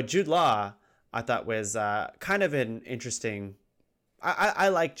 But Jude Law, I thought was kind of an interesting. I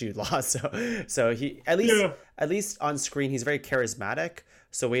like Jude Law, so he at least on screen he's very charismatic.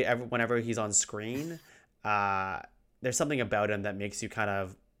 So whenever he's on screen, there's something about him that makes you kind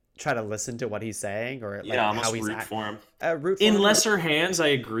of try to listen to what he's saying or like almost how he's root for him. Root for In him. lesser hands, I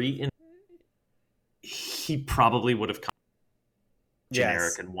agree. He probably would have come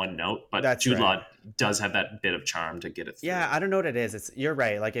generic in one note, but Jude Law does have that bit of charm to get it through. Yeah, I don't know what it is. You're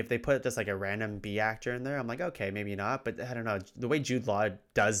right. Like if they put just like a random B actor in there, I'm like, okay, maybe not. But I don't know. The way Jude Law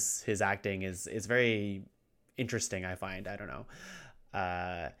does his acting is very interesting, I find. I don't know.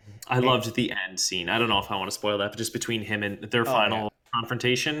 I loved the end scene. I don't know if I want to spoil that, but just between him and their final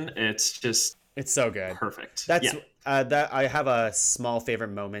confrontation, it's so good. Perfect. That I have a small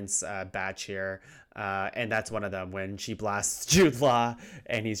favorite moments batch here. And that's one of them when she blasts Jude Law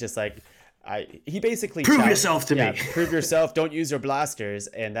and he's just like, he basically prove yourself to me. Prove yourself. Don't use your blasters.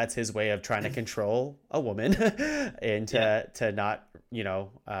 And that's his way of trying to control a woman and to not,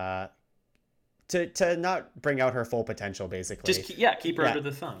 to not bring out her full potential, basically. Just keep her under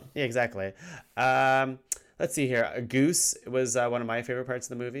the thumb. Yeah, exactly. Let's see here. Goose was one of my favorite parts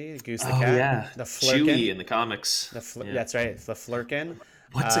of the movie. Goose the cat. Yeah. The Flurkin. Chewie in the comics. That's right. The Flurkin.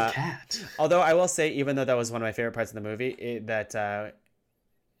 What's a cat? Although I will say, even though that was one of my favorite parts of the movie,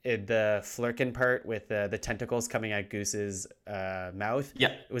 the Flurkin part with the tentacles coming out Goose's mouth,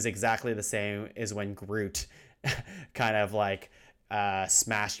 it was exactly the same as when Groot kind of like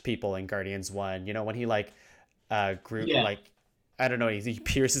smashed people in Guardians 1. You know, when he like Groot like, I don't know, he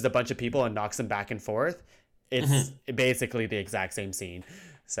pierces a bunch of people and knocks them back and forth. It's basically the exact same scene.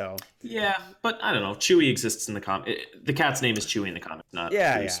 So but I don't know. Chewie exists in the comic. The cat's name is Chewie in the comic, not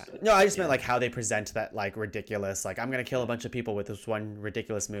Goose, No, I just meant like how they present that like ridiculous, like I'm gonna kill a bunch of people with this one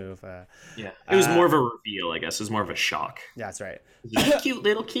ridiculous move. It was more of a reveal, I guess. It was more of a shock. Yeah, that's right. He's a cute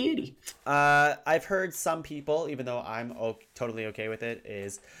little kitty. I've heard some people, even though I'm totally okay with it,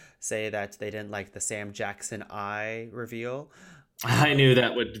 say that they didn't like the Sam Jackson eye reveal. I knew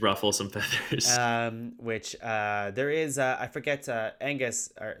that would ruffle some feathers. Which there is, I forget,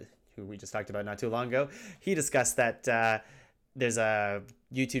 Angus, who we just talked about not too long ago, he discussed that there's a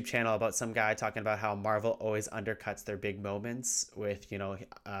YouTube channel about some guy talking about how Marvel always undercuts their big moments with,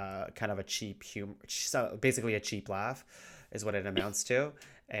 kind of a cheap humor, so basically a cheap laugh is what it amounts to.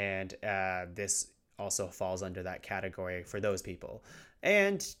 And this also falls under that category for those people.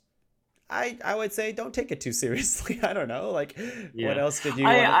 And I would say don't take it too seriously. I don't know. Like, what else did you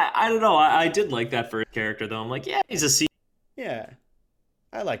I don't know. I did like that for a character, though. I'm like, he's a C. Yeah.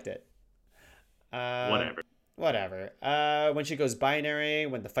 I liked it. Whatever. When she goes binary,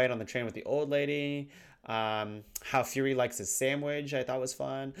 when the fight on the train with the old lady, how Fury likes his sandwich, I thought was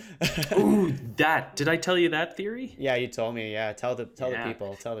fun. Ooh, did I tell you that theory? Yeah, you told me. Yeah, tell the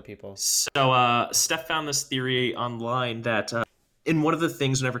people. So, Steph found this theory online that in one of the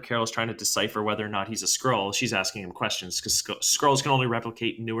things, whenever Carol's trying to decipher whether or not he's a Skrull, she's asking him questions because Skrulls can only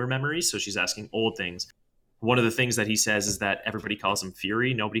replicate newer memories, so she's asking old things. One of the things that he says is that everybody calls him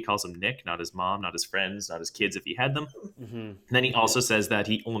Fury. Nobody calls him Nick, not his mom, not his friends, not his kids if he had them. Mm-hmm. And then he also says that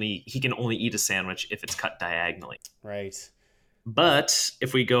he can only eat a sandwich if it's cut diagonally. Right. But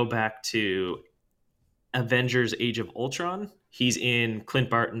if we go back to Avengers Age of Ultron, he's in Clint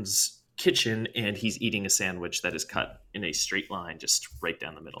Barton's kitchen and he's eating a sandwich that is cut in a straight line just right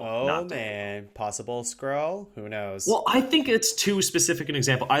down the middle. Oh man, possible Skrull? Who knows? Well, I think it's too specific an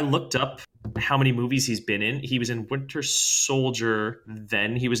example. I looked up how many movies he's been in. He was in Winter Soldier,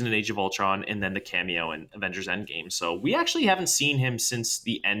 then he was in Age of Ultron, and then the cameo in Avengers Endgame. So we actually haven't seen him since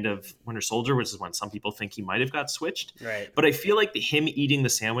the end of Winter Soldier, which is when some people think he might have got switched. Right. But I feel like him eating the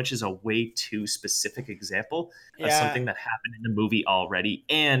sandwich is a way too specific example of something that happened in the movie already.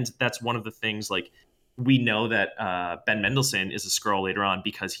 And that's one of the things, like, we know that Ben Mendelsohn is a Skrull later on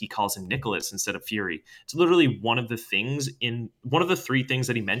because he calls him Nicholas instead of Fury. It's literally one of the three things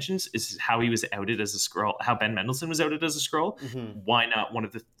that he mentions is how he was outed as a Skrull, how Ben Mendelsohn was outed as a Skrull. Mm-hmm. Why not one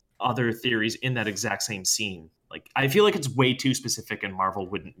of the other theories in that exact same scene? Like, I feel like it's way too specific and Marvel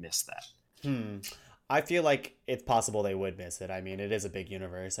wouldn't miss that. I feel like it's possible they would miss it. I mean, it is a big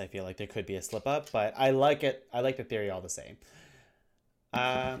universe. I feel like there could be a slip up, but I like it. I like the theory all the same.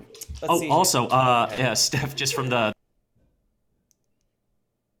 Steph, just from the.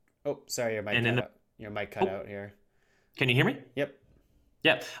 Oh, sorry, your mic cut out here. Can you hear me? Yep.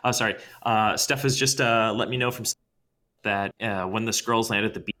 Yeah. Sorry. Steph has just let me know from that when the Skrulls land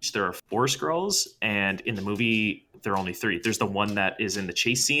at the beach, there are 4 Skrulls, and in the movie, there are only 3. There's the one that is in the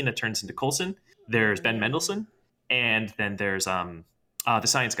chase scene that turns into Coulson. There's Ben Mendelsohn, and then there's the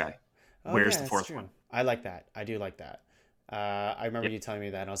science guy. Oh Where's yeah, the that's 4th true. one? I like that. I do like that. I remember Yep. you telling me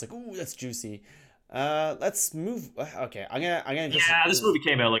that, and I was like, "Ooh, that's juicy." Let's move. Okay, I'm gonna just Yeah, this movie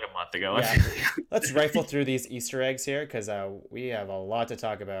came out like a month ago. yeah. Let's rifle through these Easter eggs here because we have a lot to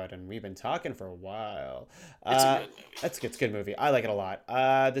talk about, and we've been talking for a while. It's a Uh, good movie. it's a good movie. I like it a lot.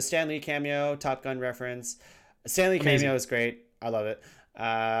 The Stan Lee cameo, Top Gun reference. Stan Lee Amazing. cameo is great. I love it.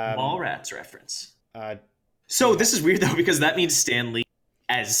 Mallrats reference. Uh, So this is weird though because that means Stan Lee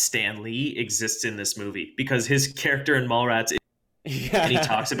as Stan Lee exists in this movie because his character in Mallrats yeah. and he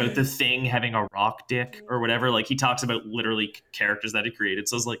talks about the Thing having a rock dick or whatever. Like he talks about literally characters that he created.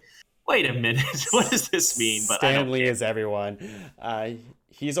 So I was like, wait a minute, what does this mean? But I Stan don't Lee care. is everyone.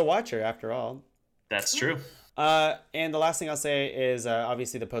 He's a watcher after all. That's true. And the last thing I'll say is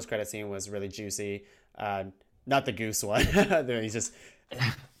obviously the post-credit scene was really juicy. Not the goose one. He's just That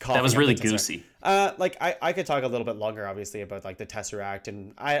was coughing up really the Tesseract. goosey. Like I could talk a little bit longer, obviously, about like the Tesseract,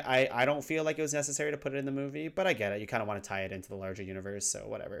 and I don't feel like it was necessary to put it in the movie, but I get it. You kind of want to tie it into the larger universe, so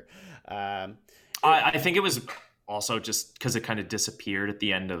whatever. I think it was also just because it kind of disappeared at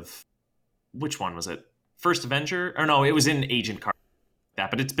the end of which one was it? First Avenger? Or no, it was in Agent Carter. That,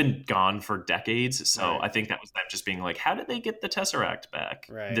 but it's been gone for decades. So Right. I think that was them just being like, how did they get the Tesseract back?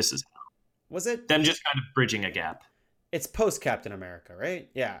 Right. This is Was it? them just kind of bridging a gap. It's post Captain America, right?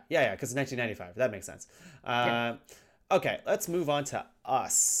 Yeah, because 1995. That makes sense. Okay, let's move on to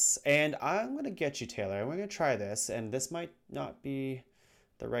Us. And I'm going to get you, Taylor. We're going to try this, and this might not be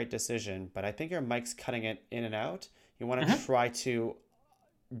the right decision, but I think your mic's cutting it in and out. You want to try to,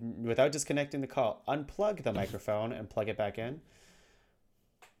 without disconnecting the call, unplug the microphone and plug it back in.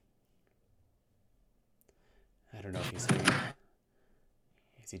 I don't know if he's doing it.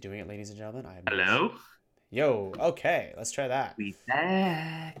 Is he doing it, ladies and gentlemen? Hello? Yo, okay, let's try that. We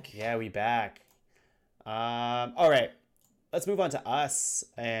back. Yeah, we back. All right, let's move on to Us.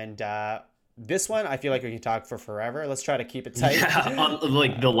 And this one, I feel like we can talk for forever. Let's try to keep it tight. Yeah,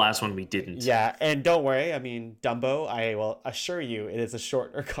 like the last one we didn't. Yeah, and don't worry. I mean, Dumbo, I will assure you it is a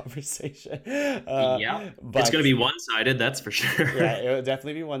shorter conversation. Yeah. But, It's going to be one-sided, that's for sure. yeah, it will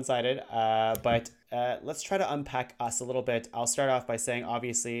definitely be one-sided. But let's try to unpack Us a little bit. I'll start off by saying,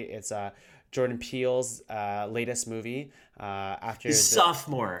 obviously, it's Jordan Peele's latest movie. After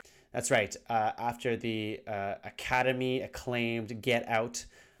Sophomore. That's right. After the Academy acclaimed Get Out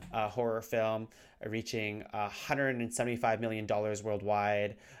horror film, reaching $175 million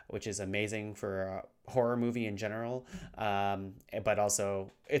worldwide, which is amazing for a horror movie in general. But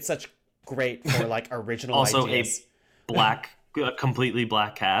also, it's such great for like original Also ideas. a completely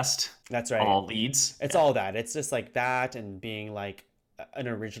black cast. That's right. All leads. It's all that. It's just like that and being like an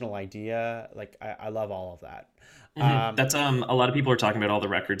original idea. Like I love all of that. That's a lot of people are talking about all the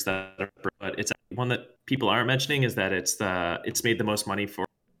records that are, but it's one that people aren't mentioning is that it's made the most money for a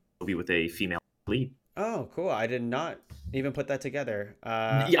movie with a female lead. Oh, cool. I did not even put that together.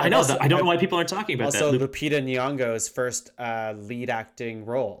 Yeah, I know. I don't know why people aren't talking about also, that. Lupita Nyong'o's first lead acting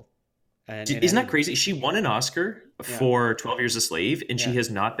role. And Isn't that crazy? She won an Oscar for 12 Years a Slave, and she has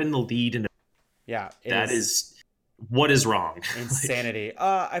not been the lead in a Yeah. That is what is wrong. Insanity.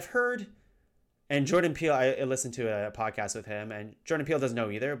 I've heard, and Jordan Peele, I listened to a podcast with him, and Jordan Peele doesn't know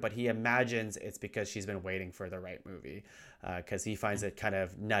either, but he imagines it's because she's been waiting for the right movie, because he finds it kind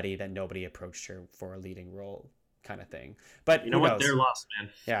of nutty that nobody approached her for a leading role kind of thing. But You know what? They're lost, man.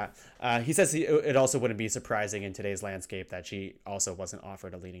 Yeah. He says it also wouldn't be surprising in today's landscape that she also wasn't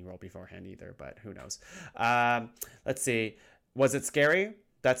offered a leading role beforehand either, but who knows? Let's see. Was it scary?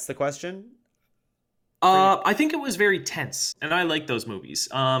 That's the question. I think it was very tense, and I like those movies.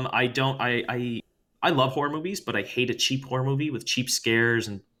 I love horror movies, but I hate a cheap horror movie with cheap scares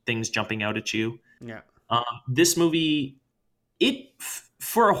and things jumping out at you. Yeah. This movie,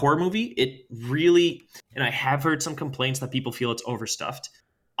 for a horror movie, it really, and I have heard some complaints that people feel it's overstuffed.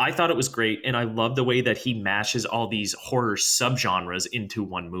 I thought it was great, and I love the way that he mashes all these horror subgenres into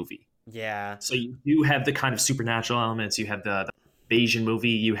one movie. Yeah. So you do have the kind of supernatural elements, you have the invasion movie,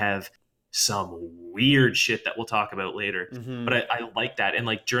 you have some weird shit that we'll talk about later. Mm-hmm. But I like that. And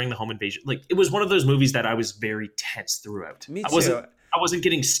like during the home invasion, like it was one of those movies that I was very tense throughout. Me too. I wasn't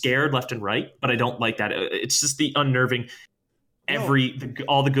getting scared left and right, but I don't like that. It's just the unnerving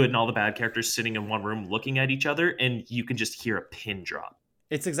all the good and all the bad characters sitting in one room looking at each other, and you can just hear a pin drop.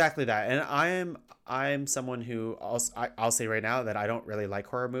 It's exactly that. And I'm someone who also I'll say right now that I don't really like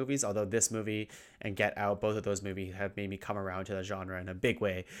horror movies, although this movie and Get Out, both of those movies have made me come around to the genre in a big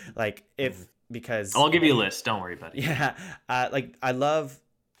way. Like if because I'll give you a list. Don't worry about it. yeah, like I love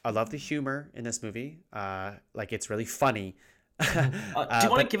the humor in this movie. Like it's really funny. Do you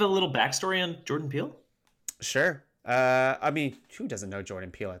want to give a little backstory on Jordan Peele? Sure. I mean, who doesn't know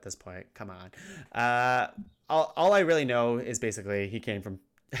Jordan Peele at this point? Come on. All I really know is basically he came from.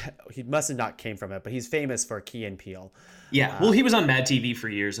 He must have not came from it, but he's famous for Key and Peele. Yeah. Well, he was on Mad TV for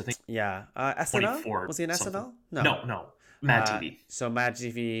years. I think. Yeah. SNL? Was he in SNL? No. No. Mad TV. So Mad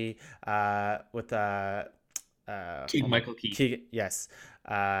TV with Keegan Michael Key. Yes.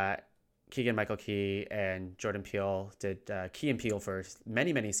 Keegan Michael Key and Jordan Peele did Key and Peele for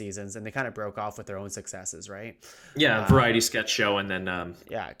many, many seasons, and they kind of broke off with their own successes, right? Yeah, variety sketch show, and then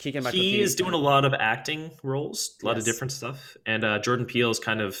yeah, Keegan Michael Key is doing a lot of acting roles, a lot of different stuff, and Jordan Peele is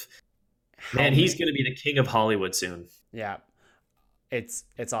kind of he's going to be the king of Hollywood soon. Yeah, it's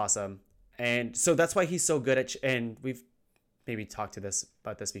awesome, and so that's why he's so good at. And we've maybe talked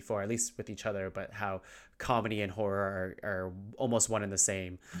about this before, at least with each other, but how comedy and horror are almost one and the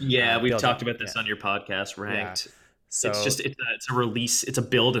same. Yeah, we've talked about this on your podcast, Ranked. Yeah. So it's a release, it's a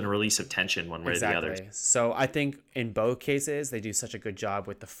build and a release of tension one way or the other. So I think in both cases they do such a good job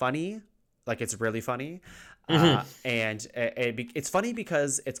with the funny, like it's really funny. And it's funny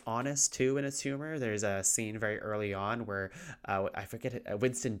because it's honest too in its humor. There's a scene very early on where I forget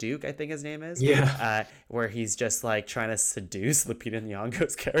Winston Duke, I think his name is. Yeah. Where he's just like trying to seduce Lupita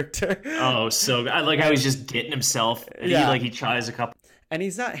Nyong'o's character. Oh, so I like how he's just getting himself. Yeah. He tries a couple. And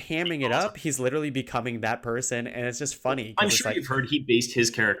he's not hamming it up. He's literally becoming that person, and it's just funny. I'm sure you've heard he based his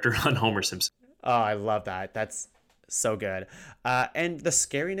character on Homer Simpson. Oh, I love that. That's so good. And the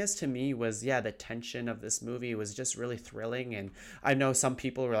scariness to me was, the tension of this movie was just really thrilling. And I know some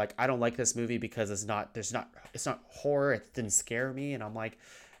people were like, I don't like this movie because it's not horror. It didn't scare me. And I'm like,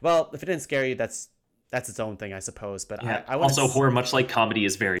 well, if it didn't scare you, that's its own thing, I suppose. But yeah. Also, horror, much like comedy,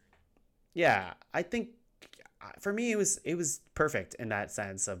 is very. Yeah, I think for me, it was perfect in that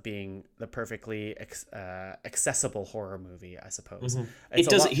sense of being the perfectly accessible horror movie, I suppose.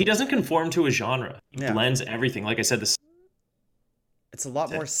 He doesn't conform to a genre. He blends everything. Like I said, it's a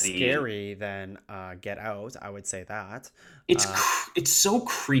lot more scary than Get Out. I would say that it's so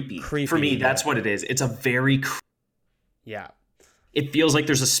creepy. For me, that's what it is. It's a very It feels like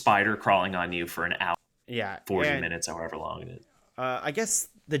there's a spider crawling on you for an hour. Yeah, 40 minutes, however long it is. I guess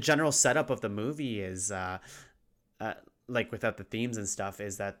the general setup of the movie is. Like without the themes and stuff,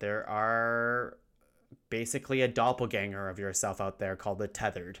 is that there are basically a doppelganger of yourself out there called the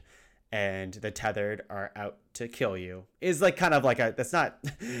Tethered, and the Tethered are out to kill you. Is like kind of like that's not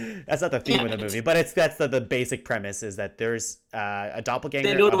the theme of the movie, but that's the basic premise is that there's a doppelganger.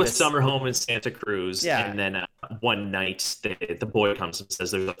 They go to a summer home in Santa Cruz, and then one night the boy comes and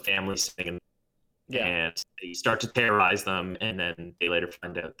says there's a family staying. And they start to terrorize them, and then they later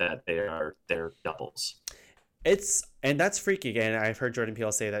find out that they're doubles. And that's freaky. And I've heard Jordan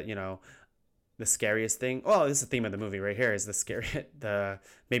Peele say that, the scariest thing, well, this is the theme of the movie right here, is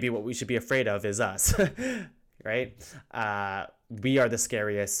maybe what we should be afraid of is us, right? We are the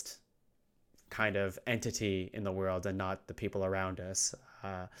scariest kind of entity in the world and not the people around us.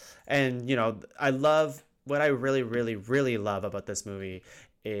 And, what I really, really, really love about this movie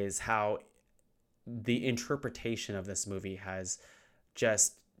is how the interpretation of this movie has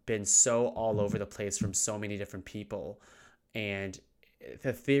just been so all over the place from so many different people, and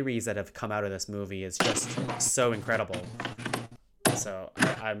the theories that have come out of this movie is just so incredible. So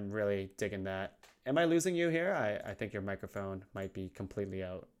I'm really digging that. Am I losing you here? I think your microphone might be completely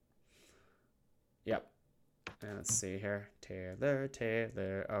out. Yep. And let's see here.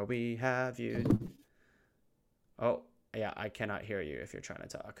 Taylor, oh, we have you. Oh, yeah, I cannot hear you if you're trying to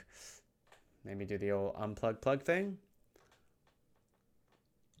talk. Maybe do the old unplug plug thing.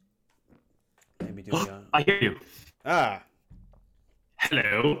 Maybe do the. I hear you.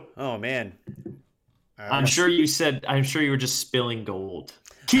 Hello. Oh man. I'm sure you were just spilling gold.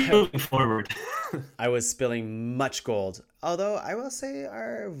 Keep moving forward. I was spilling much gold. Although I will say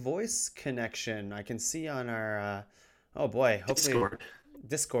our voice connection, I can see on our. Oh boy, hopefully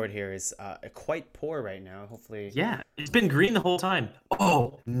Discord here is quite poor right now. Hopefully. Yeah, it's been green the whole time.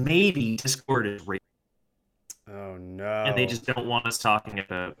 Oh, maybe Discord is right. Oh no. And they just don't want us talking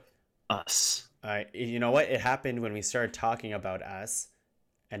about us. You know what? It happened when we started talking about us,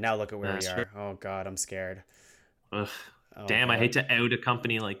 and now look at where we are. Oh God, I'm scared. Ugh. Oh, damn, God. I hate to out a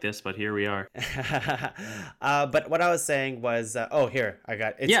company like this, but here we are. But what I was saying was, here I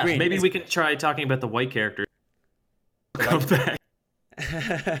got it's green. Maybe we can try talking about the white character. Come back.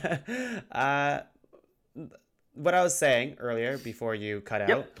 uh, what I was saying earlier before you cut out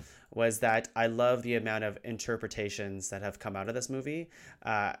Yep. was that I love the amount of interpretations that have come out of this movie,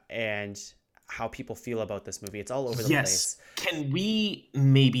 and how people feel about this movie. It's all over the Yes. place. Can we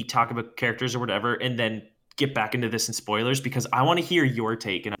maybe talk about characters or whatever, and then get back into this in spoilers? Because I want to hear your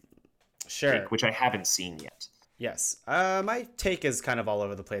take and take, Sure. which I haven't seen yet. Yes. My take is kind of all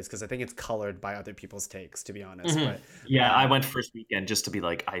over the place because I think it's colored by other people's takes, to be honest. Hmm. But Yeah, I uh, went first weekend just to be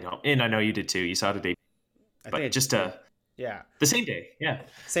like, I don't, and I know you did too. You saw it a day, I but think just yeah, the same day. Yeah.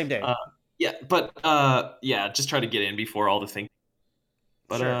 same day. Uh, yeah, but yeah, just try to get in before all the things.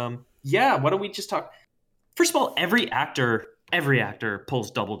 But Sure. yeah, why don't we just talk? First of all, every actor pulls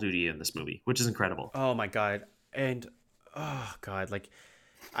double duty in this movie, which is incredible. Oh my God. And oh God, like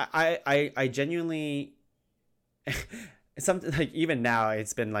I genuinely it's something like even now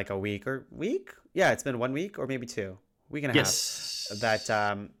it's been like a week. Yeah, it's been 1 week or maybe 2 week and a half that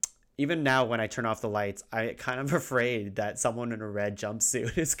Yes. even now when I turn off the lights, I kind of afraid that someone in a red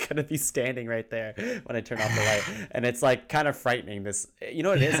jumpsuit is gonna be standing right there when I turn off the light, and it's like kind of frightening. This, you know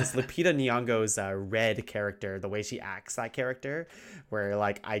what it is? It's Lupita Nyong'o's red character, the way she acts that character, where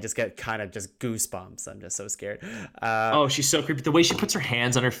like I just get kind of just goosebumps. I'm just so scared. Uh, Oh, she's so creepy. The way she puts her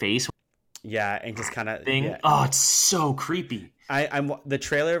hands on her face yeah, and just kind of thing. yeah. Oh, it's so creepy. I'm the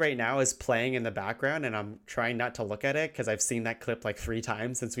trailer right now is playing in the background, and I'm trying not to look at it because I've seen that clip like 3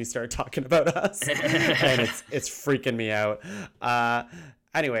 times since we started talking about us, and it's freaking me out. Uh,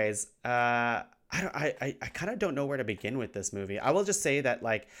 anyways, I don't, I kind of don't know where to begin with this movie. I will just say that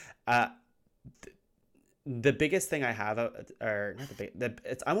like, uh, the biggest thing I have, or not the big,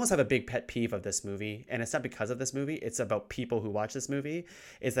 it's I almost have a big pet peeve of this movie, and it's not because of this movie. It's about people who watch this movie.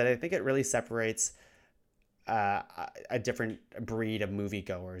 Is that I think it really separates uh, a different breed of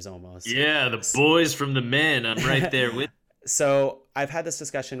moviegoers almost. Yeah, the boys from the men. I'm right there with. So I've had this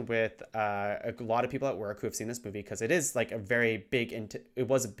discussion with a lot of people at work who have seen this movie because it is like a very big, it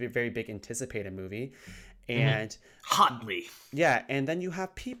was a very big anticipated movie, Mhm. and Hotly. yeah, and then you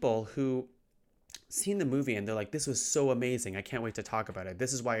have people who seen the movie and they're like, this was so amazing, I can't wait to talk about it,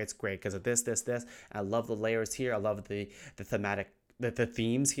 this is why it's great because of this. I love the layers here, I love the thematic, the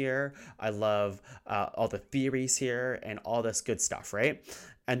themes here, I love all the theories here and all this good stuff, right?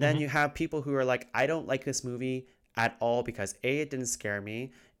 And then Hmm. you have people who are like, I don't like this movie at all because A, it didn't scare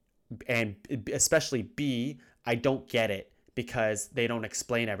me, and especially B, I don't get it because they don't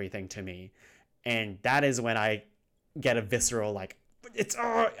explain everything to me. And that is when I get a visceral like, it's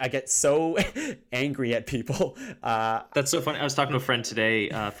I get so angry at people. That's so funny. I was talking to a friend today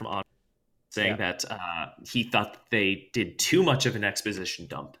from Ottawa saying Yeah, that he thought that they did too much of an exposition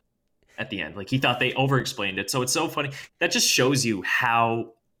dump at the end. Like he thought they over explained it. So it's so funny. That just shows you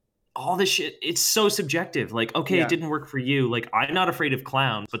how all this shit, it's so subjective. Like, okay, it yeah, didn't work for you. Like, I'm not afraid of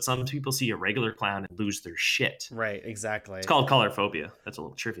clowns, but some people see a regular clown and lose their shit. right, It's exactly. called color phobia. That's a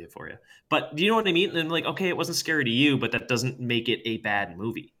little trivia for you. But do you know what I mean? And like, okay, it wasn't scary to you, but that doesn't make it a bad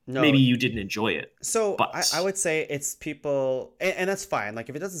movie. Maybe No, you didn't enjoy it, so I but would say it's people, and that's fine. Like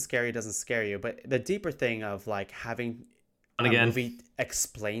if it doesn't scare you, it doesn't scare you. But the deeper thing of like having and a again, movie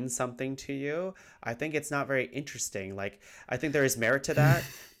explain something to you, I think it's not very interesting. Like I think there is merit to that,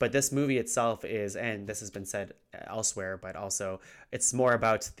 but this movie itself is, and this has been said elsewhere, but also it's more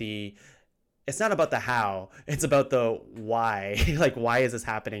about the, it's not about the how, it's about the why. Like why is this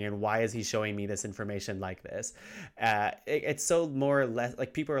happening and why is he showing me this information like this? It's so more or less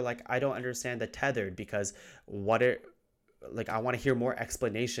like people are like, I don't understand the tethered because what it, like I want to hear more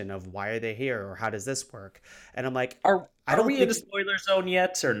explanation of why are they here or how does this work, and I'm like, I are don't we in the think, spoiler zone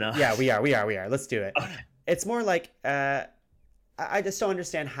yet or no? yeah, we are, let's do it. Okay. It's more like I just don't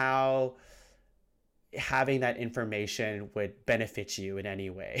understand how having that information would benefit you in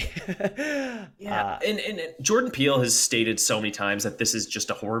any way. Yeah, and Jordan Peele has stated so many times that this is just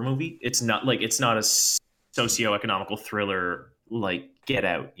a horror movie. It's not like it's not a socio-economical thriller like Get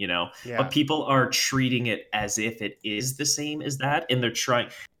Out, you know. But Yeah. people are treating it as if it is the same as that, and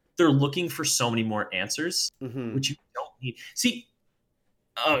they're looking for so many more answers, Mm-hmm. which you don't need. See,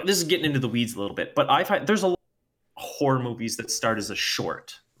 this is getting into the weeds a little bit, but I find there's a lot of horror movies that start as a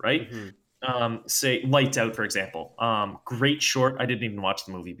short, right? Mm-hmm. Say Lights Out, for example. Great short. I didn't even watch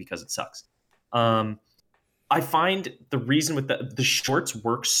the movie because it sucks. Um, I find the reason with the shorts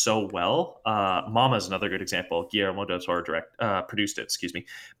work so well. Mama is another good example. Guillermo del Toro produced it. Excuse me.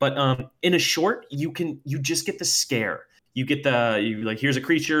 But in a short, you just get the scare. You get you like, here's a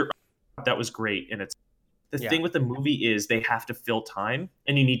creature that was great, and it's the Yeah. thing with the movie is they have to fill time,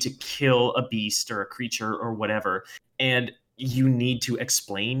 and you need to kill a beast or a creature or whatever, and you need to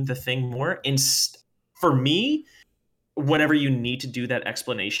explain the thing more. And for me, whenever you need to do that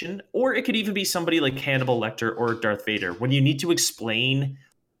explanation, or it could even be somebody like Hannibal Lecter or Darth Vader, when you need to explain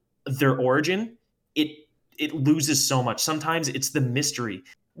their origin, it loses so much. Sometimes it's the mystery.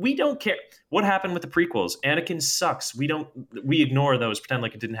 We don't care what happened with the prequels. Anakin sucks. We ignore those, pretend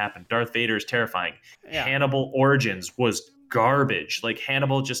like it didn't happen. Darth Vader is terrifying. Yeah. Hannibal Origins was garbage. Like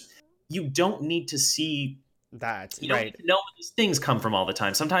Hannibal, just you don't need to see That, you don't right. need to know where these things come from all the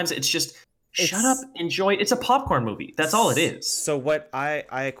time. Sometimes it's just shut up, enjoy it. It's a popcorn movie. That's all it is. So what I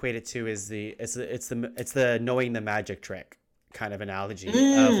equate it to is it's the knowing the magic trick kind of analogy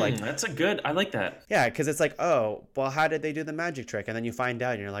of like, that's a good, I like that. yeah, because it's like, oh, well, how did they do the magic trick? And then you find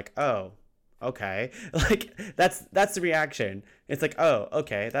out and you're like, oh, okay. Like that's the reaction. It's like, oh,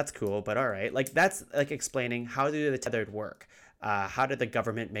 okay, that's cool, but all right. Like that's like explaining how do the tethered work? How did the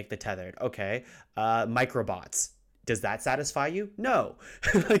government make the tethered? Okay. Microbots. Does that satisfy you? No.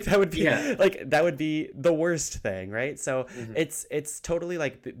 Like that would be like that would be the worst thing, right? So it's totally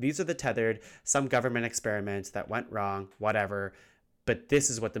like these are the tethered, some government experiments that went wrong, whatever. But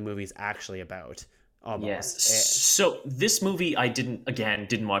this is what the movie's actually about. Almost. Yes. So this movie, I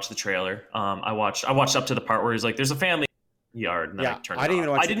didn't watch the trailer. I watched up to the part where he's like, "There's a family yard," and then I turned it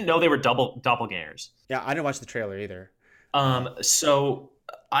off. I didn't know they were doppelgangers. Yeah, I didn't watch the trailer either. So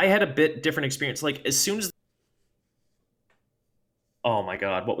I had a bit different experience. Like as soon as oh my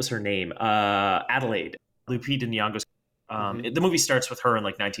God, what was her name? Adelaide, Lupita Nyong'o's. The movie starts with her in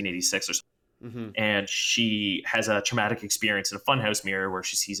like 1986 or something, and she has a traumatic experience in a funhouse mirror where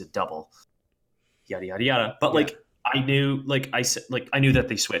she sees a double. Yada yada yada. But like I knew, I knew that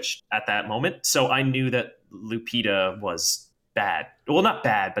they switched at that moment, so I knew that Lupita was bad. Well, not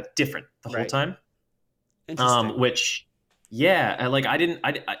bad, but different the whole time. Interesting. Which, yeah, I'm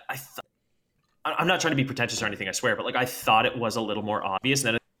not trying to be pretentious or anything, I swear, but like I thought it was a little more obvious, and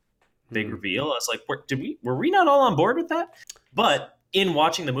then a big reveal. I was like, were we not all on board with that? But in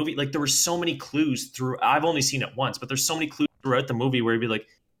watching the movie, like there were so many clues through. I've only seen it once, but there's so many clues throughout the movie where you'd be like,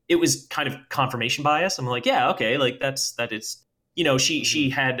 it was kind of confirmation bias. I'm like, yeah, okay, like that is, you know, she she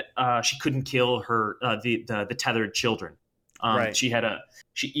couldn't kill her the tethered children. She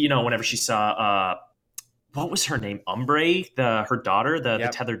whenever she saw what was her name? Umbre, her daughter, the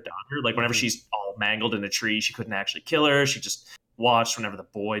tethered daughter. Like whenever she's all mangled in a tree, she couldn't actually kill her. She just watched whenever the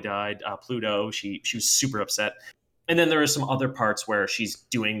boy died, Pluto. She was super upset. And then there are some other parts where she's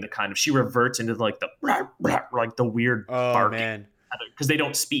doing the kind of, she reverts into like the weird barking because they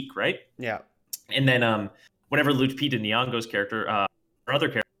don't speak, right? Yeah. And then whenever Lupita Nyong'o's character, her other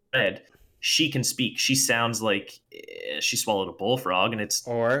character, Red, she can speak. She sounds like she swallowed a bullfrog, and it's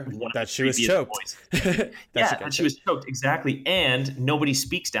that she was choked. that she was choked, exactly. And nobody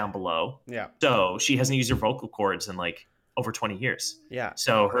speaks down below. Yeah. So she hasn't used her vocal cords in like over 20 years. Yeah.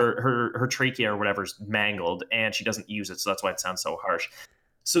 So her trachea or whatever's mangled, and she doesn't use it, so that's why it sounds so harsh.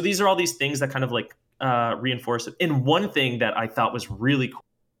 So these are all these things that kind of like reinforce it. And one thing that I thought was really cool.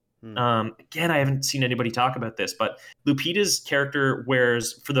 Again, I haven't seen anybody talk about this, but Lupita's character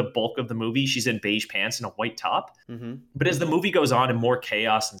wears, for the bulk of the movie, she's in beige pants and a white top. But as the movie goes on and more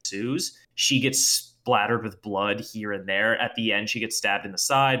chaos ensues, she gets splattered with blood here and there. At the end, she gets stabbed in the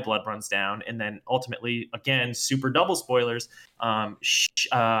side, blood runs down, and then ultimately, again, super double spoilers,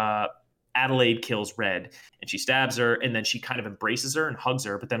 Adelaide kills Red, and she stabs her, and then she kind of embraces her and hugs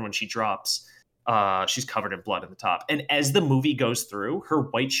her, but then when she drops, she's covered in blood in the top. And as the movie goes through, her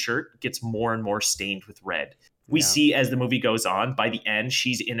white shirt gets more and more stained with red. We see as the movie goes on, by the end,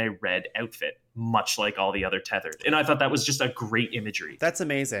 she's in a red outfit, much like all the other tethered. And I thought that was just a great imagery. That's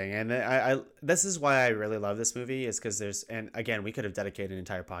amazing. And I this is why I really love this movie, is because there's, and again, we could have dedicated an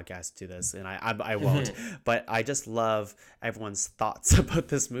entire podcast to this, and I won't, but I just love everyone's thoughts about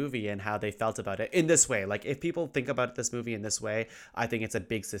this movie and how they felt about it in this way. Like if people think about this movie in this way, I think it's a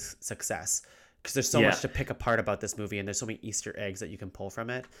big success. Because there's so much to pick apart about this movie, and there's so many Easter eggs that you can pull from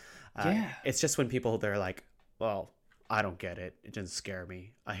it. It's just when people, they're like, well, I don't get it. It doesn't scare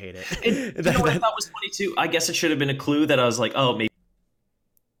me. I hate it. And you know what I thought was funny too? I guess it should have been a clue that I was like, oh, maybe.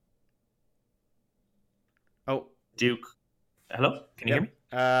 Oh. Duke. Hello? Can you hear me?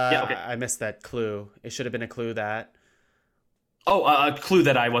 Okay. I missed that clue. It should have been a clue that. Oh, a clue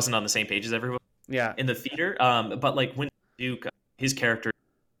that I wasn't on the same page as everyone. Yeah. In the theater. But like when Duke, his character,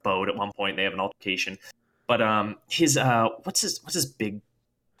 boat at one point, they have an altercation, but his what's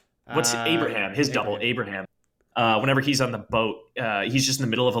Abraham, his double Abraham, whenever he's on the boat, he's just in the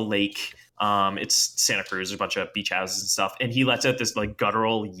middle of a lake, it's Santa Cruz, there's a bunch of beach houses and stuff, and he lets out this like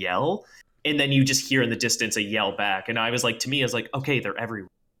guttural yell, and then you just hear in the distance a yell back, and I was like, to me, I was like, okay, they're everywhere.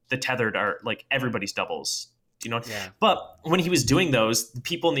 The tethered are like everybody's doubles you know. Yeah. But when he was doing those, the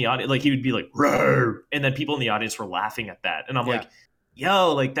people in the audience, like he would be like, "Roar," and then people in the audience were laughing at that, and I'm Yeah. like,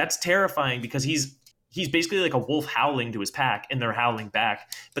 yo, like that's terrifying because he's basically like a wolf howling to his pack, and they're howling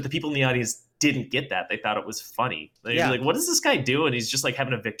back. But the people in the audience didn't get that; they thought it was funny. They'd be like, "What is this guy doing?" He's just like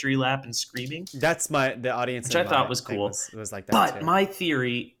having a victory lap and screaming. That's the audience, which I thought was cool. Was like that but too. my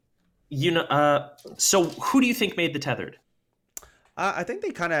theory, so who do you think made the tethered? I think they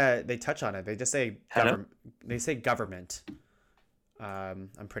touch on it. They just say government. They say government. I'm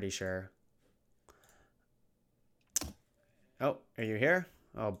pretty sure. Oh, are you here?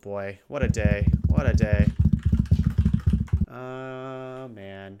 Oh boy, what a day! What a day!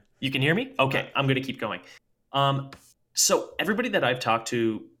 Man. You can hear me? Okay, I'm gonna keep going. So everybody that I've talked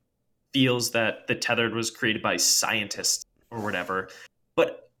to feels that the tethered was created by scientists or whatever,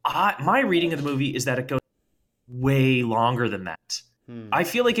 but my reading of the movie is that it goes way longer than that. I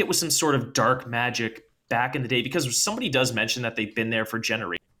feel like it was some sort of dark magic back in the day because somebody does mention that they've been there for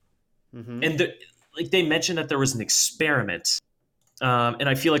generations, and they mentioned that there was an experiment, and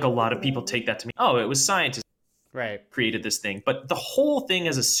I feel like a lot of people take that to mean, oh, it was scientists created this thing, but the whole thing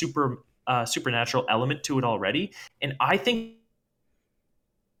has a supernatural element to it already, and I think.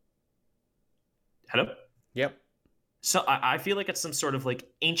 Hello? Yep. So I feel like it's some sort of like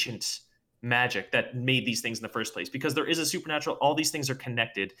ancient magic that made these things in the first place because there is a supernatural. All these things are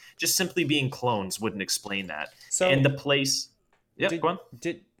connected. Just simply being clones wouldn't explain that. So in the place, go on.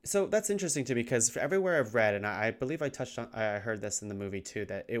 So that's interesting too because everywhere I've read, and I believe I heard this in the movie too,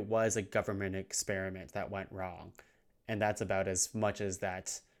 that it was a government experiment that went wrong, and that's about as much as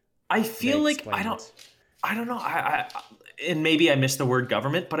that. I feel like I don't know. And maybe I missed the word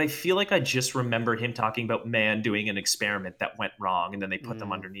government, but I feel like I just remembered him talking about man doing an experiment that went wrong, and then they put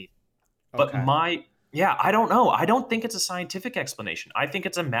them underneath. But I don't know. I don't think it's a scientific explanation. I think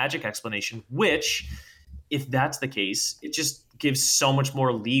it's a magic explanation, which, if that's the case, it just gives so much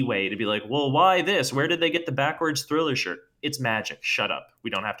more leeway to be like, well, why this? Where did they get the backwards Thriller shirt? It's magic. Shut up. We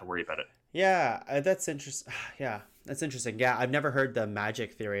don't have to worry about it. Yeah, that's interesting. Yeah, that's interesting. Yeah, I've never heard the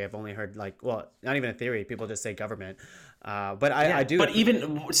magic theory. I've only heard not even a theory. People just say government. But I do. But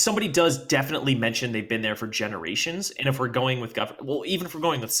even somebody does definitely mention they've been there for generations. And if we're going with even if we're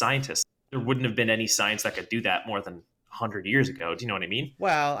going with scientists, there wouldn't have been any science that could do that more than 100 years ago. Do you know what I mean?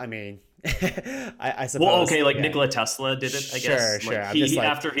 Well, I mean, I suppose. Well, okay, Nikola Tesla did it, I guess. Sure.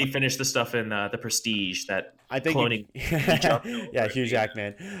 After he finished the stuff in the Prestige, that I think cloning. Hugh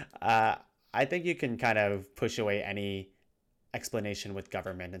Jackman. I think you can kind of push away any explanation with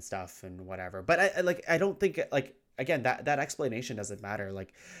government and stuff and whatever. But I don't think again that explanation doesn't matter.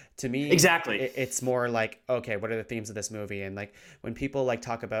 Like to me, exactly, it's more like, okay, what are the themes of this movie? And like when people like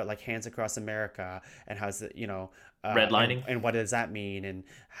talk about like Hands Across America and how's it, redlining and what does that mean and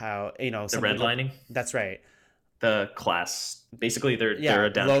how the redlining. That's right. The class, basically, they're a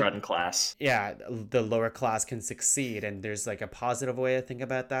downtrodden class. Yeah, the lower class can succeed, and there's like a positive way to think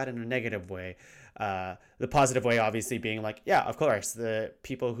about that and a negative way. The positive way, obviously, being like, yeah, of course, the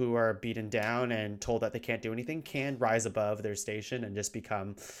people who are beaten down and told that they can't do anything can rise above their station and just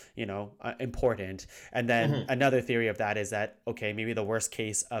become, important. And then another theory of that is that, okay, maybe the worst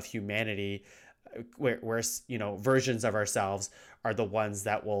case of humanity, where versions of ourselves are the ones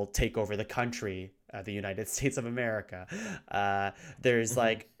that will take over the country, the United States of America. There's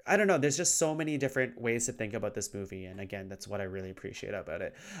like, I don't know, there's just so many different ways to think about this movie. And again, that's what I really appreciate about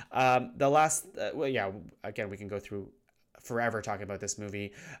it. The last, again, we can go through forever talking about this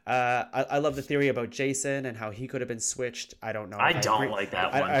movie. I love the theory about Jason and how he could have been switched. I don't know. I don't like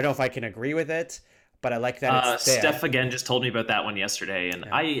that one. I don't know if I can agree with it, but I like that it's there. Steph again just told me about that one yesterday, and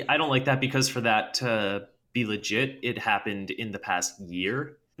yeah. I don't like that because for that to be legit, it happened in the past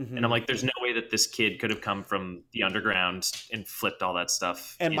year. And I'm like, there's no way that this kid could have come from the underground and flipped all that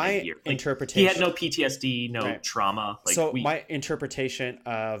stuff. And my a year. Interpretation, he had no PTSD, no trauma. My interpretation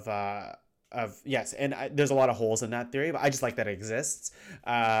of yes, and there's a lot of holes in that theory, but I just like that it exists.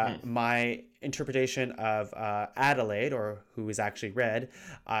 My interpretation of Adelaide, or who is actually Red,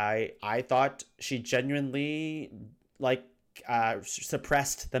 I thought she genuinely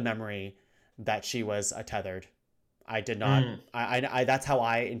suppressed the memory that she was tethered. I did not. I that's how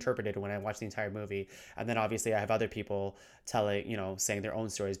I interpreted it when I watched the entire movie. And then obviously I have other people saying their own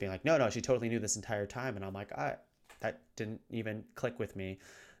stories, being like, no, she totally knew this entire time. And I'm like, that didn't even click with me.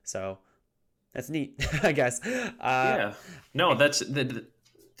 So that's neat, I guess. No, that's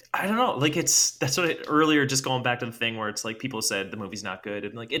I don't know. Like that's what earlier, just going back to the thing where it's like people said the movie's not good,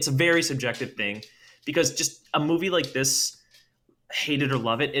 and like it's a very subjective thing because just a movie like this. hate it or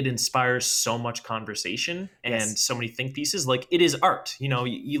love it, it inspires so much conversation and Yes. so many think pieces. Like, it is art.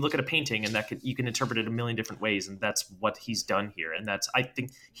 You look at a painting and you can interpret it a million different ways, and that's what he's done here. And I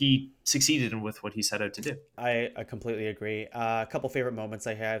think he succeeded with what he set out to do. I completely agree. A couple favorite moments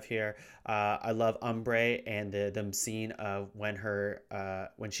I have here. I love Umbre and the scene of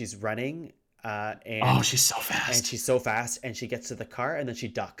when she's running, Oh, and she's so fast. she's so fast, and she gets to the car and then she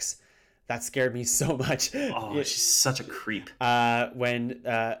ducks. That scared me so much. Oh, she's such a creep. When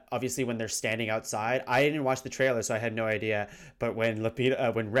obviously when they're standing outside, I didn't watch the trailer, so I had no idea. But when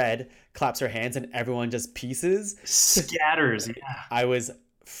Red claps her hands and everyone just pieces, Scatters. Yeah. I was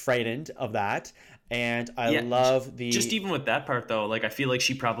frightened of that. And I Yeah, love the just even with that part though, like I feel like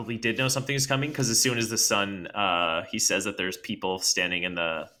she probably did know something is coming, because as soon as the son he says that there's people standing in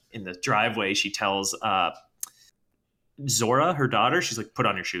the driveway, she tells Zora, her daughter, she's like, put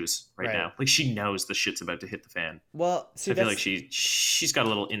on your shoes right now. Like, she knows the shit's about to hit the fan. Well, see, I feel like she's got a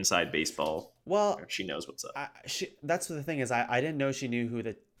little inside baseball. Well, she knows what's up. That's what the thing is. I didn't know she knew who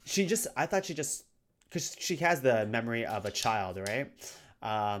I thought she just, because she has the memory of a child, right?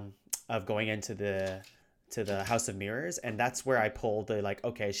 Of going into the House of Mirrors, and that's where I pulled the, like,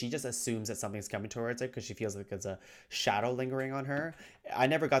 okay, she just assumes that something's coming towards her because she feels like there's a shadow lingering on her. I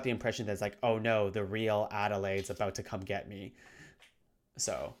never got the impression that it's like, oh no, the real Adelaide's about to come get me.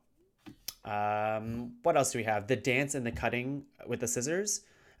 So what else do we have? The dance and the cutting with the scissors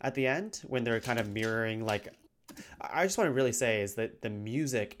at the end when they're kind of mirroring, like, I just want to really say is that the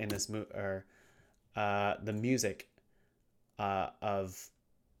music in this movie, or the music of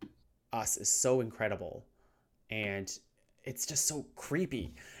Us is so incredible, and it's just so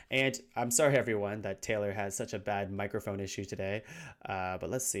creepy. And I'm sorry, everyone, that Taylor has such a bad microphone issue today, but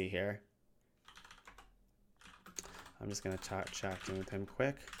let's see here. I'm just gonna chat with him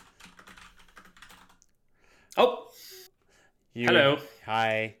quick. Oh, hello.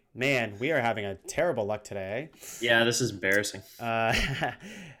 Hi. Man, we are having a terrible luck today. Yeah, this is embarrassing.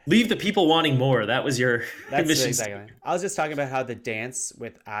 Leave the people wanting more. That was your mission. Exactly. I was just talking about how the dance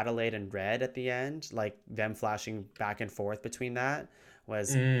with Adelaide and Red at the end, like them flashing back and forth between that,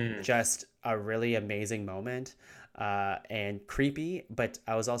 was just a really amazing moment, and creepy. But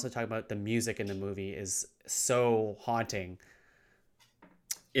I was also talking about the music in the movie is so haunting.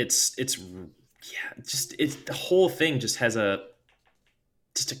 It's the whole thing just has a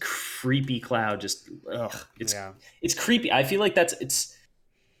creepy cloud. It's creepy. I feel like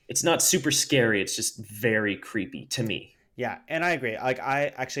it's not super scary. It's just very creepy to me. Yeah, and I agree. Like, I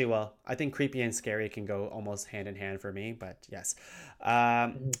think creepy and scary can go almost hand in hand for me. But yes,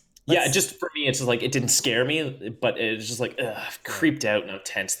 just for me, it's just like, it didn't scare me, but it's just like, creeped out and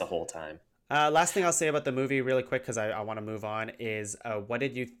tense the whole time. Last thing I'll say about the movie really quick, because I want to move on, is what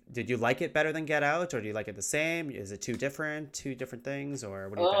did you like it better than Get Out, or do you like it the same? Is it two different things, or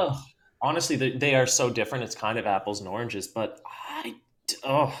what do you think? Honestly, they are so different. It's kind of apples and oranges, but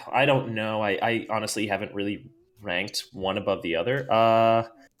I don't know. I honestly haven't really ranked one above the other.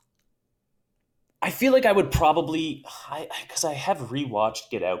 I feel like I would probably, because I have rewatched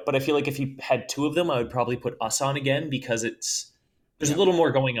Get Out, but I feel like if you had two of them, I would probably put Us on again, because there's a little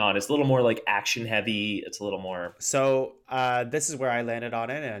more going on. It's a little more like action heavy. It's a little more. So this is where I landed on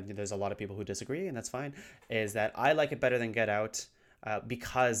it, and there's a lot of people who disagree, and that's fine. Is that I like it better than Get Out,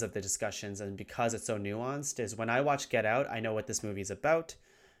 because of the discussions and because it's so nuanced. Is when I watch Get Out, I know what this movie is about,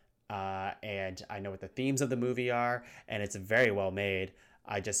 and I know what the themes of the movie are, and it's very well made.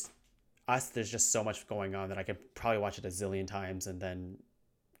 There's just so much going on that I could probably watch it a zillion times and then,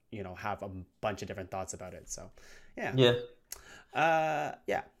 have a bunch of different thoughts about it. So, yeah.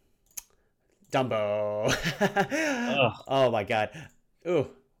 Yeah. Dumbo. Oh my god. Ooh.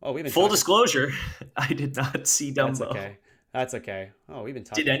 Oh, we've been full disclosure. I did not see Dumbo. That's okay. Oh, we've been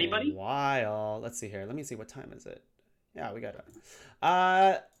talking. Did anybody? For a while. Let's see here. Let me see, what time is it? Yeah, we got it.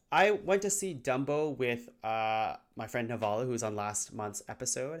 I went to see Dumbo with my friend Navala, who's on last month's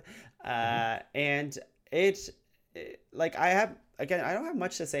episode, and I don't have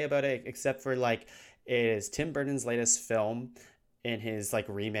much to say about it except for, like, it is Tim Burton's latest film in his, like,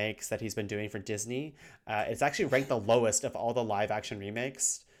 remakes that he's been doing for Disney. It's actually ranked the lowest of all the live action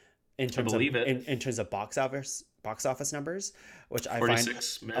remakes in terms of box office numbers, which I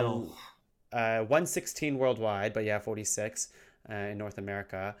 46 find 116 worldwide, but yeah, 46 in North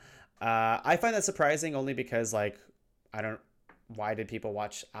America. I find that surprising only because, like, why did people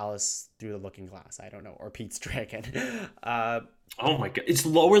watch Alice Through the Looking Glass? I don't know, or Pete's Dragon. Oh my god, it's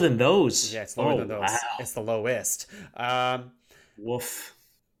lower than those. Yeah, it's lower than those. Wow. It's the lowest. Woof.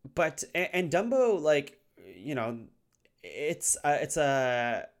 But and Dumbo, like, it's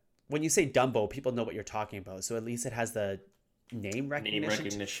a when you say Dumbo, people know what you're talking about. So at least it has the name Name recognition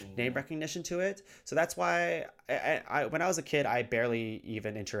recognition. name recognition to it. So that's why I when I was a kid, I barely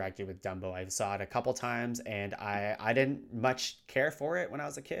even interacted with Dumbo. I saw it a couple times, and I didn't much care for it when I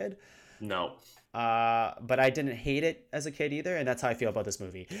was a kid. No. But I didn't hate it as a kid either, and that's how I feel about this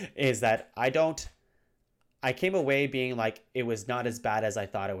movie. Is that I came away being like it was not as bad as I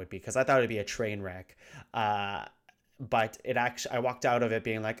thought it would be, because I thought it would be a train wreck. But it actually, I walked out of it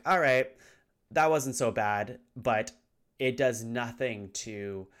being like, all right, that wasn't so bad, but it does nothing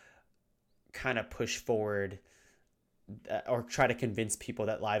to kind of push forward or try to convince people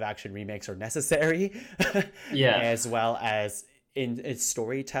that live action remakes are necessary. Yeah. As well as in its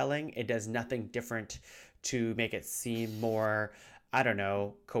storytelling, it does nothing different to make it seem more, I don't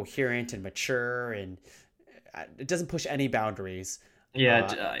know, coherent and mature, and it doesn't push any boundaries.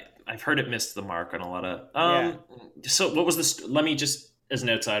 Yeah, I've heard it missed the mark on a lot of. Yeah. So what was this? Let me just, as an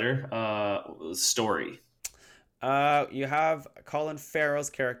outsider, story. You have Colin Farrell's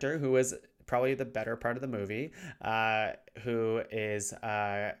character, who is probably the better part of the movie, who is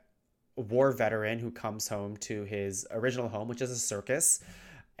a war veteran who comes home to his original home, which is a circus.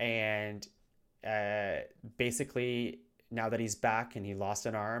 And basically, now that he's back and he lost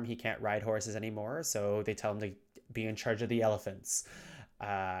an arm, he can't ride horses anymore. So they tell him to be in charge of the elephants.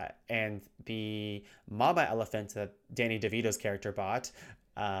 And the mama elephant that Danny DeVito's character bought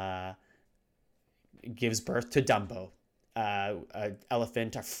gives birth to Dumbo,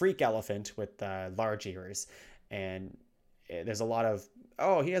 a freak elephant with large ears. And there's a lot of,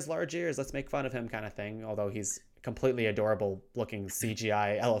 oh, he has large ears, let's make fun of him kind of thing, although he's completely adorable looking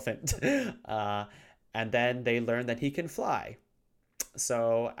CGI elephant. And then they learn that he can fly.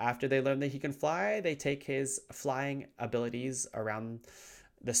 So after they learn that he can fly, they take his flying abilities around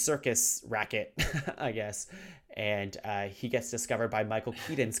the circus racket, I guess. And he gets discovered by Michael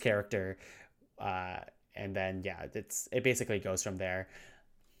Keaton's character. And then, yeah, it basically goes from there.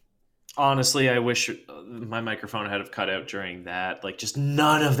 Honestly, I wish my microphone had have cut out during that. Like, just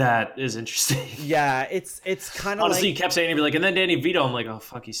none of that is interesting. Yeah, it's kind of honestly, like, you kept saying, and then Danny DeVito. I'm like, oh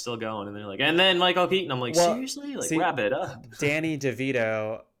fuck, he's still going. And then you're like, and then Michael Keaton. I'm like, well, seriously, like, see, wrap it up. Danny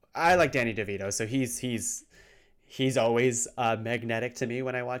DeVito. I like Danny DeVito, so he's always magnetic to me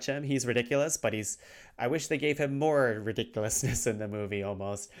when I watch him. He's ridiculous, but I wish they gave him more ridiculousness in the movie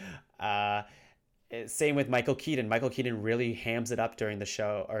almost. Same with Michael Keaton. Michael Keaton really hams it up during the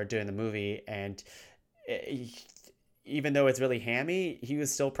show or during the movie, and even though it's really hammy, he was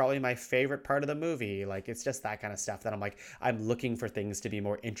still probably my favorite part of the movie. Like, it's just that kind of stuff that I'm looking for things to be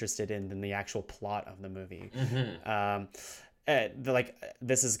more interested in than the actual plot of the movie.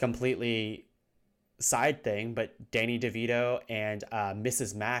 This is completely side thing, but Danny DeVito and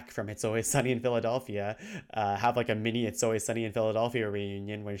Mrs. Mack from It's Always Sunny in Philadelphia have like a mini It's Always Sunny in Philadelphia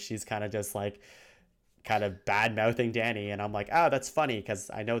reunion where she's kind of just like kind of bad mouthing Danny, and I'm like, oh, that's funny because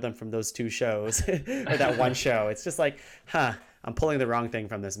I know them from those two shows or that one show. It's just like, I'm pulling the wrong thing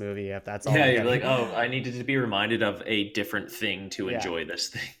from this movie if that's all. Yeah, you're like, oh, I needed to be reminded of a different thing to enjoy this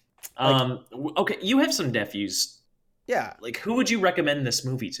thing. Okay, you have some nephews. Yeah. Like, who would you recommend this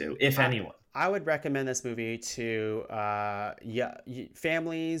movie to, if anyone? I would recommend this movie to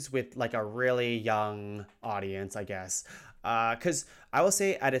families with like a really young audience, I guess. Because I will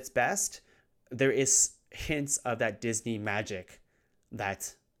say at its best, there is hints of that Disney magic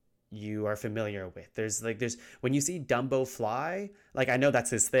that you are familiar with. There's when you see Dumbo fly, like, I know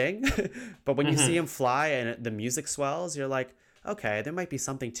that's his thing, but when you see him fly and the music swells, you're like, okay, there might be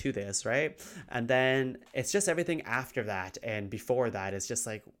something to this, right? And then it's just everything after that and before that is just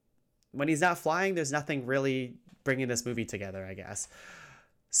like, when he's not flying, there's nothing really bringing this movie together, I guess.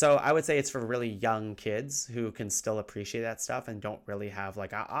 So I would say it's for really young kids who can still appreciate that stuff and don't really have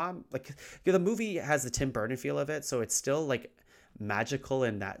like the movie has the Tim Burton feel of it, so it's still like magical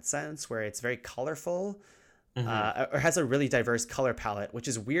in that sense where it's very colorful, or has a really diverse color palette, which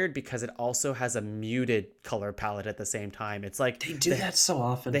is weird because it also has a muted color palette at the same time. It's like they do that so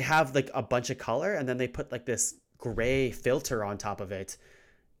often. They have like a bunch of color and then they put like this gray filter on top of it,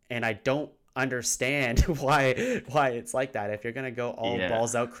 and I don't understand why it's like that. If you're gonna go all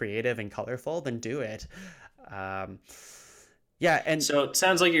balls out creative and colorful, then do it. And so it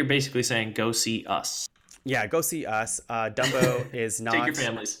sounds like you're basically saying go see Us. Yeah, go see Us. Dumbo is not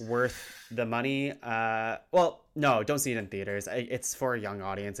worth the money. Well, no, don't see it in theaters. It's for young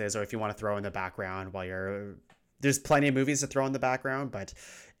audiences, or if you want to throw in the background while there's plenty of movies to throw in the background, but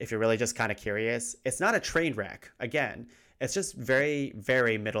if you're really just kind of curious, it's not a train wreck. Again, it's just very,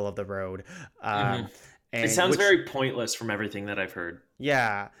 very middle of the road. And it sounds very pointless from everything that I've heard.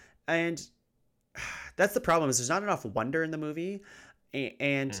 Yeah. And that's the problem, is there's not enough wonder in the movie.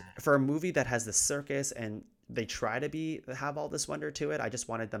 And for a movie that has the circus and they try to have all this wonder to it. I just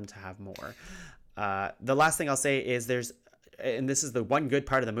wanted them to have more. The last thing I'll say is and this is the one good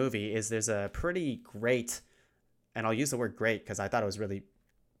part of the movie, is there's a pretty great, and I'll use the word great because I thought it was really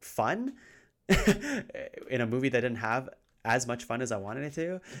fun in a movie that didn't have as much fun as I wanted it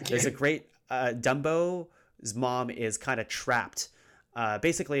to. There's a great Dumbo's mom is kind of trapped.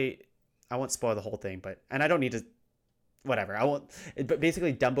 Basically, I won't spoil the whole thing, and I don't need to, whatever. I won't. But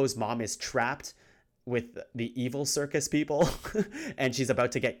basically, Dumbo's mom is trapped with the evil circus people, and she's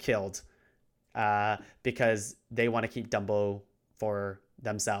about to get killed because they want to keep Dumbo for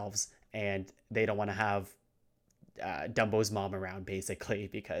themselves, and they don't want to have Dumbo's mom around, basically,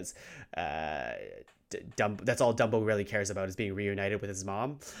 because that's all Dumbo really cares about, is being reunited with his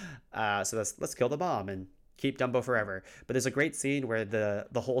mom. So let's kill the mom and keep Dumbo forever. But there's a great scene where the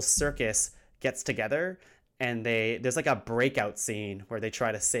whole circus gets together, and there's like a breakout scene where they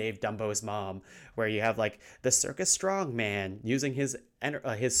try to save Dumbo's mom, where you have like the circus strong man using his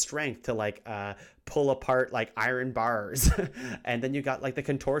strength to like pull apart like iron bars, and then you got like the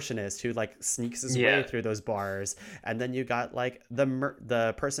contortionist who like sneaks his way through those bars, and then you got like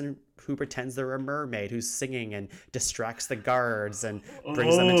the person who pretends they're a mermaid who's singing and distracts the guards and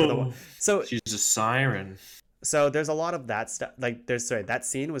brings them into the so she's a siren. So there's a lot of that stuff. Like that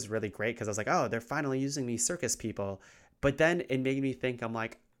scene was really great because I was like, oh, they're finally using these circus people. But then it made me think, I'm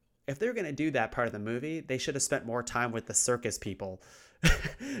like, if they're going to do that part of the movie, they should have spent more time with the circus people,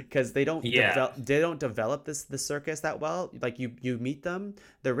 because they don't develop the circus that well. Like you meet them,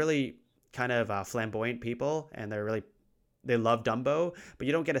 they're really kind of flamboyant people, and they love Dumbo, but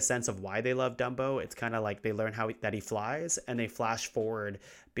you don't get a sense of why they love Dumbo. It's kind of like they learn that he flies, and they flash forward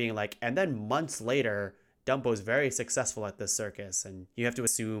being like, and then months later, Dumbo's very successful at this circus, and you have to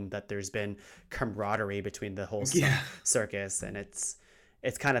assume that there's been camaraderie between the whole circus, and it's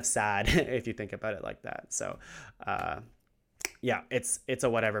kind of sad if you think about it like that. So it's a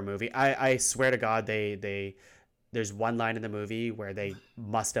whatever movie. I swear to God, there's one line in the movie where they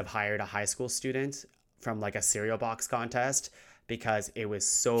must have hired a high school student from like a cereal box contest, because it was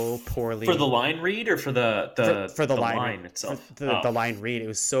so poorly for the line read, or for the line itself. The line read, it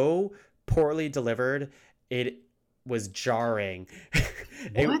was so poorly delivered. It was jarring.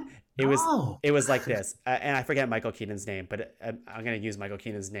 It was like this, and I forget Michael Keaton's name, but I'm going to use Michael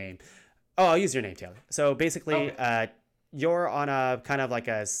Keaton's name. Oh, I'll use your name, Taylor. So basically, you're on a kind of like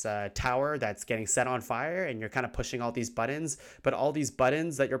a tower that's getting set on fire, and you're kind of pushing all these buttons, but all these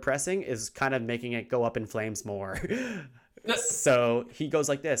buttons that you're pressing is kind of making it go up in flames more. So he goes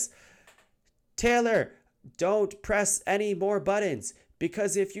like this: Taylor, don't press any more buttons,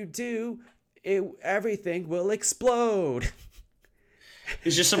 because if you do, everything will explode.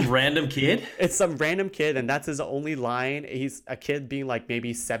 It's just some random kid? It's some random kid, and that's his only line. He's a kid being like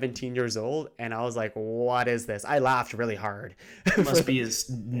maybe 17 years old, and I was like, what is this? I laughed really hard. It must be his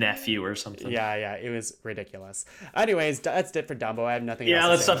nephew or something. Yeah, it was ridiculous. Anyways, that's it for Dumbo. I have nothing else to say.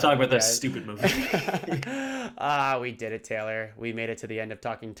 Let's stop talking about this stupid movie. We did it, Taylor. We made it to the end of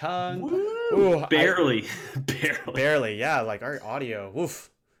Talking Tuong. Ooh, barely. Yeah, like our audio. Oof.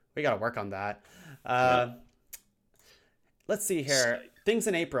 We got to work on that. Let's see here. Things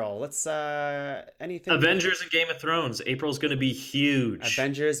in April. Let's anything. Avengers and Game of Thrones. April's going to be huge.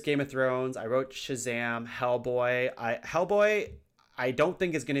 Avengers, Game of Thrones. I wrote Shazam, Hellboy. Hellboy, I don't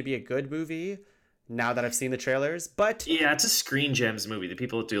think is going to be a good movie now that I've seen the trailers, but yeah, it's a Screen Gems movie. The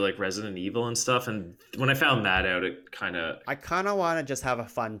people that do like Resident Evil and stuff, and when I found that out, I kind of want to just have a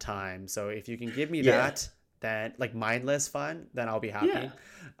fun time. So if you can give me that, then like mindless fun, then I'll be happy. Yeah.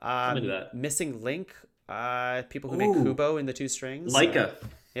 I'm into that. Missing Link. People who make Kubo in the Two Strings. Leica.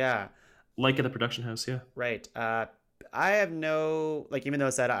 Leica, the production house, yeah. Right. I have no, like, even though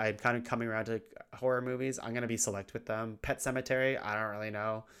I said I'm kind of coming around to horror movies, I'm going to be select with them. Pet Sematary, I don't really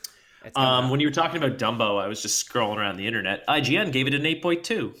know. When you were talking about Dumbo, I was just scrolling around the internet. IGN gave it an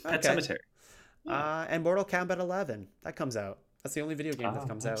 8.2. Pet Sematary. Yeah. And Mortal Kombat 11, that comes out. That's the only video game that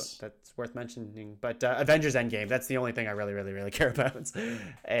comes out that's worth mentioning. But Avengers Endgame, that's the only thing I really, really, really care about.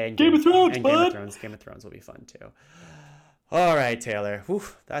 And Game of Thrones, Game of Thrones will be fun too. All right, Taylor. Whew,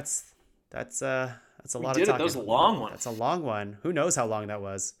 that's a lot of talking. That was a long one. That's a long one. Who knows how long that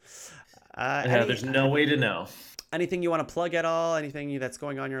was? There's no way to know. Anything you want to plug at all? Anything that's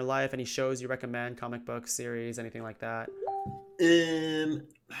going on in your life? Any shows you recommend? Comic books, series, anything like that?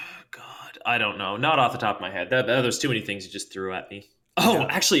 God, I don't know. Not off the top of my head. There's too many things you just threw at me.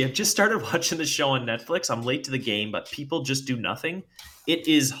 Actually, I've just started watching the show on Netflix. I'm late to the game, but People Just Do Nothing. It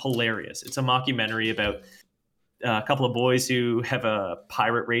is hilarious. It's a mockumentary about a couple of boys who have a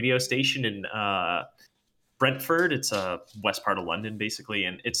pirate radio station in Brentford. It's a west part of London, basically,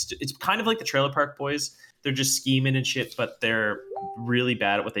 and it's kind of like the Trailer Park Boys, they're just scheming and shit, but they're really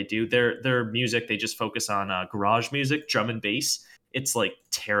bad at what they do. Their music, they just focus on garage music, drum and bass. It's like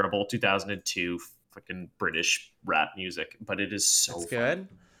terrible 2002 fucking British rap music, but it is so That's fun. good.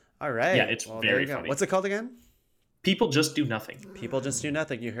 All right. Yeah, it's very funny. What's it called again? People Just Do Nothing. People Just Do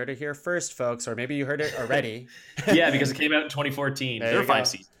Nothing. You heard it here first, folks, or maybe you heard it already. Yeah, because it came out in 2014. There are 5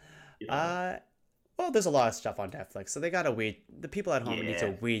 seasons. Well, there's a lot of stuff on Netflix, so they gotta weed. The people at home need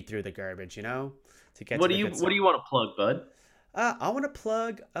to weed through the garbage, to get. What do you want to plug, bud? I want to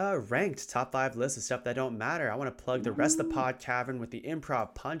plug a ranked top 5 list of stuff that don't matter. I want to plug the rest of the Pod Cavern with the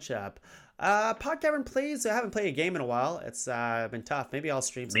Improv Punch Up. Pod Cavern plays. I haven't played a game in a while. It's been tough. Maybe I'll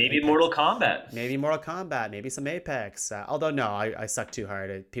stream some Maybe Apex. Mortal Kombat. Maybe some Apex. Although no, I suck too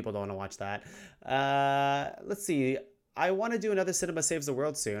hard. People don't want to watch that. Let's see. I want to do another Cinema Saves the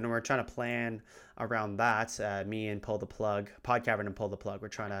World soon, and we're trying to plan around that. Me and Pull the Plug, Pod Cavern and Pull the Plug. We're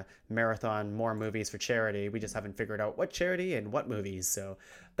trying to marathon more movies for charity. We just haven't figured out what charity and what movies. So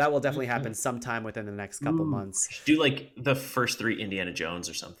that will definitely happen sometime within the next couple months. Do like the first 3 Indiana Jones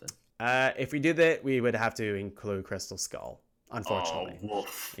or something. If we do that, we would have to include Crystal Skull. Unfortunately. Oh,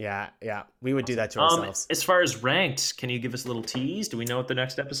 woof. Yeah. We would do that to ourselves. As far as ranked, can you give us a little tease? Do we know what the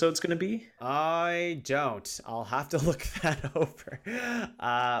next episode's going to be? I don't. I'll have to look that over.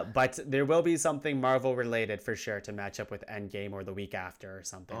 But there will be something Marvel related for sure to match up with Endgame or the week after or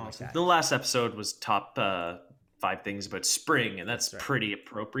something like that. The last episode was top 5 things about spring, and that's pretty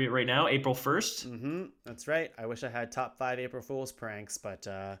appropriate right now, April 1st. Mm-hmm. That's right. I wish I had top 5 April Fool's pranks, but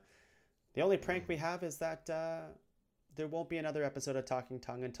the only prank we have is that there won't be another episode of Talking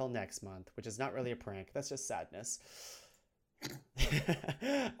Tongue until next month, which is not really a prank. That's just sadness.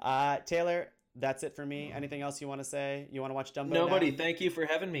 Taylor, that's it for me. Anything else you want to say? You want to watch Dumbo? Nobody. Thank you for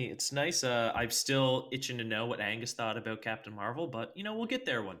having me. It's nice. I'm still itching to know what Angus thought about Captain Marvel, but we'll get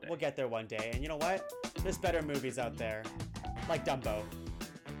there one day. We'll get there one day. And you know what? There's better movies out there, like Dumbo.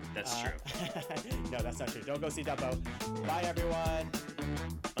 That's true. No, that's not true. Don't go see Dumbo. Bye, everyone.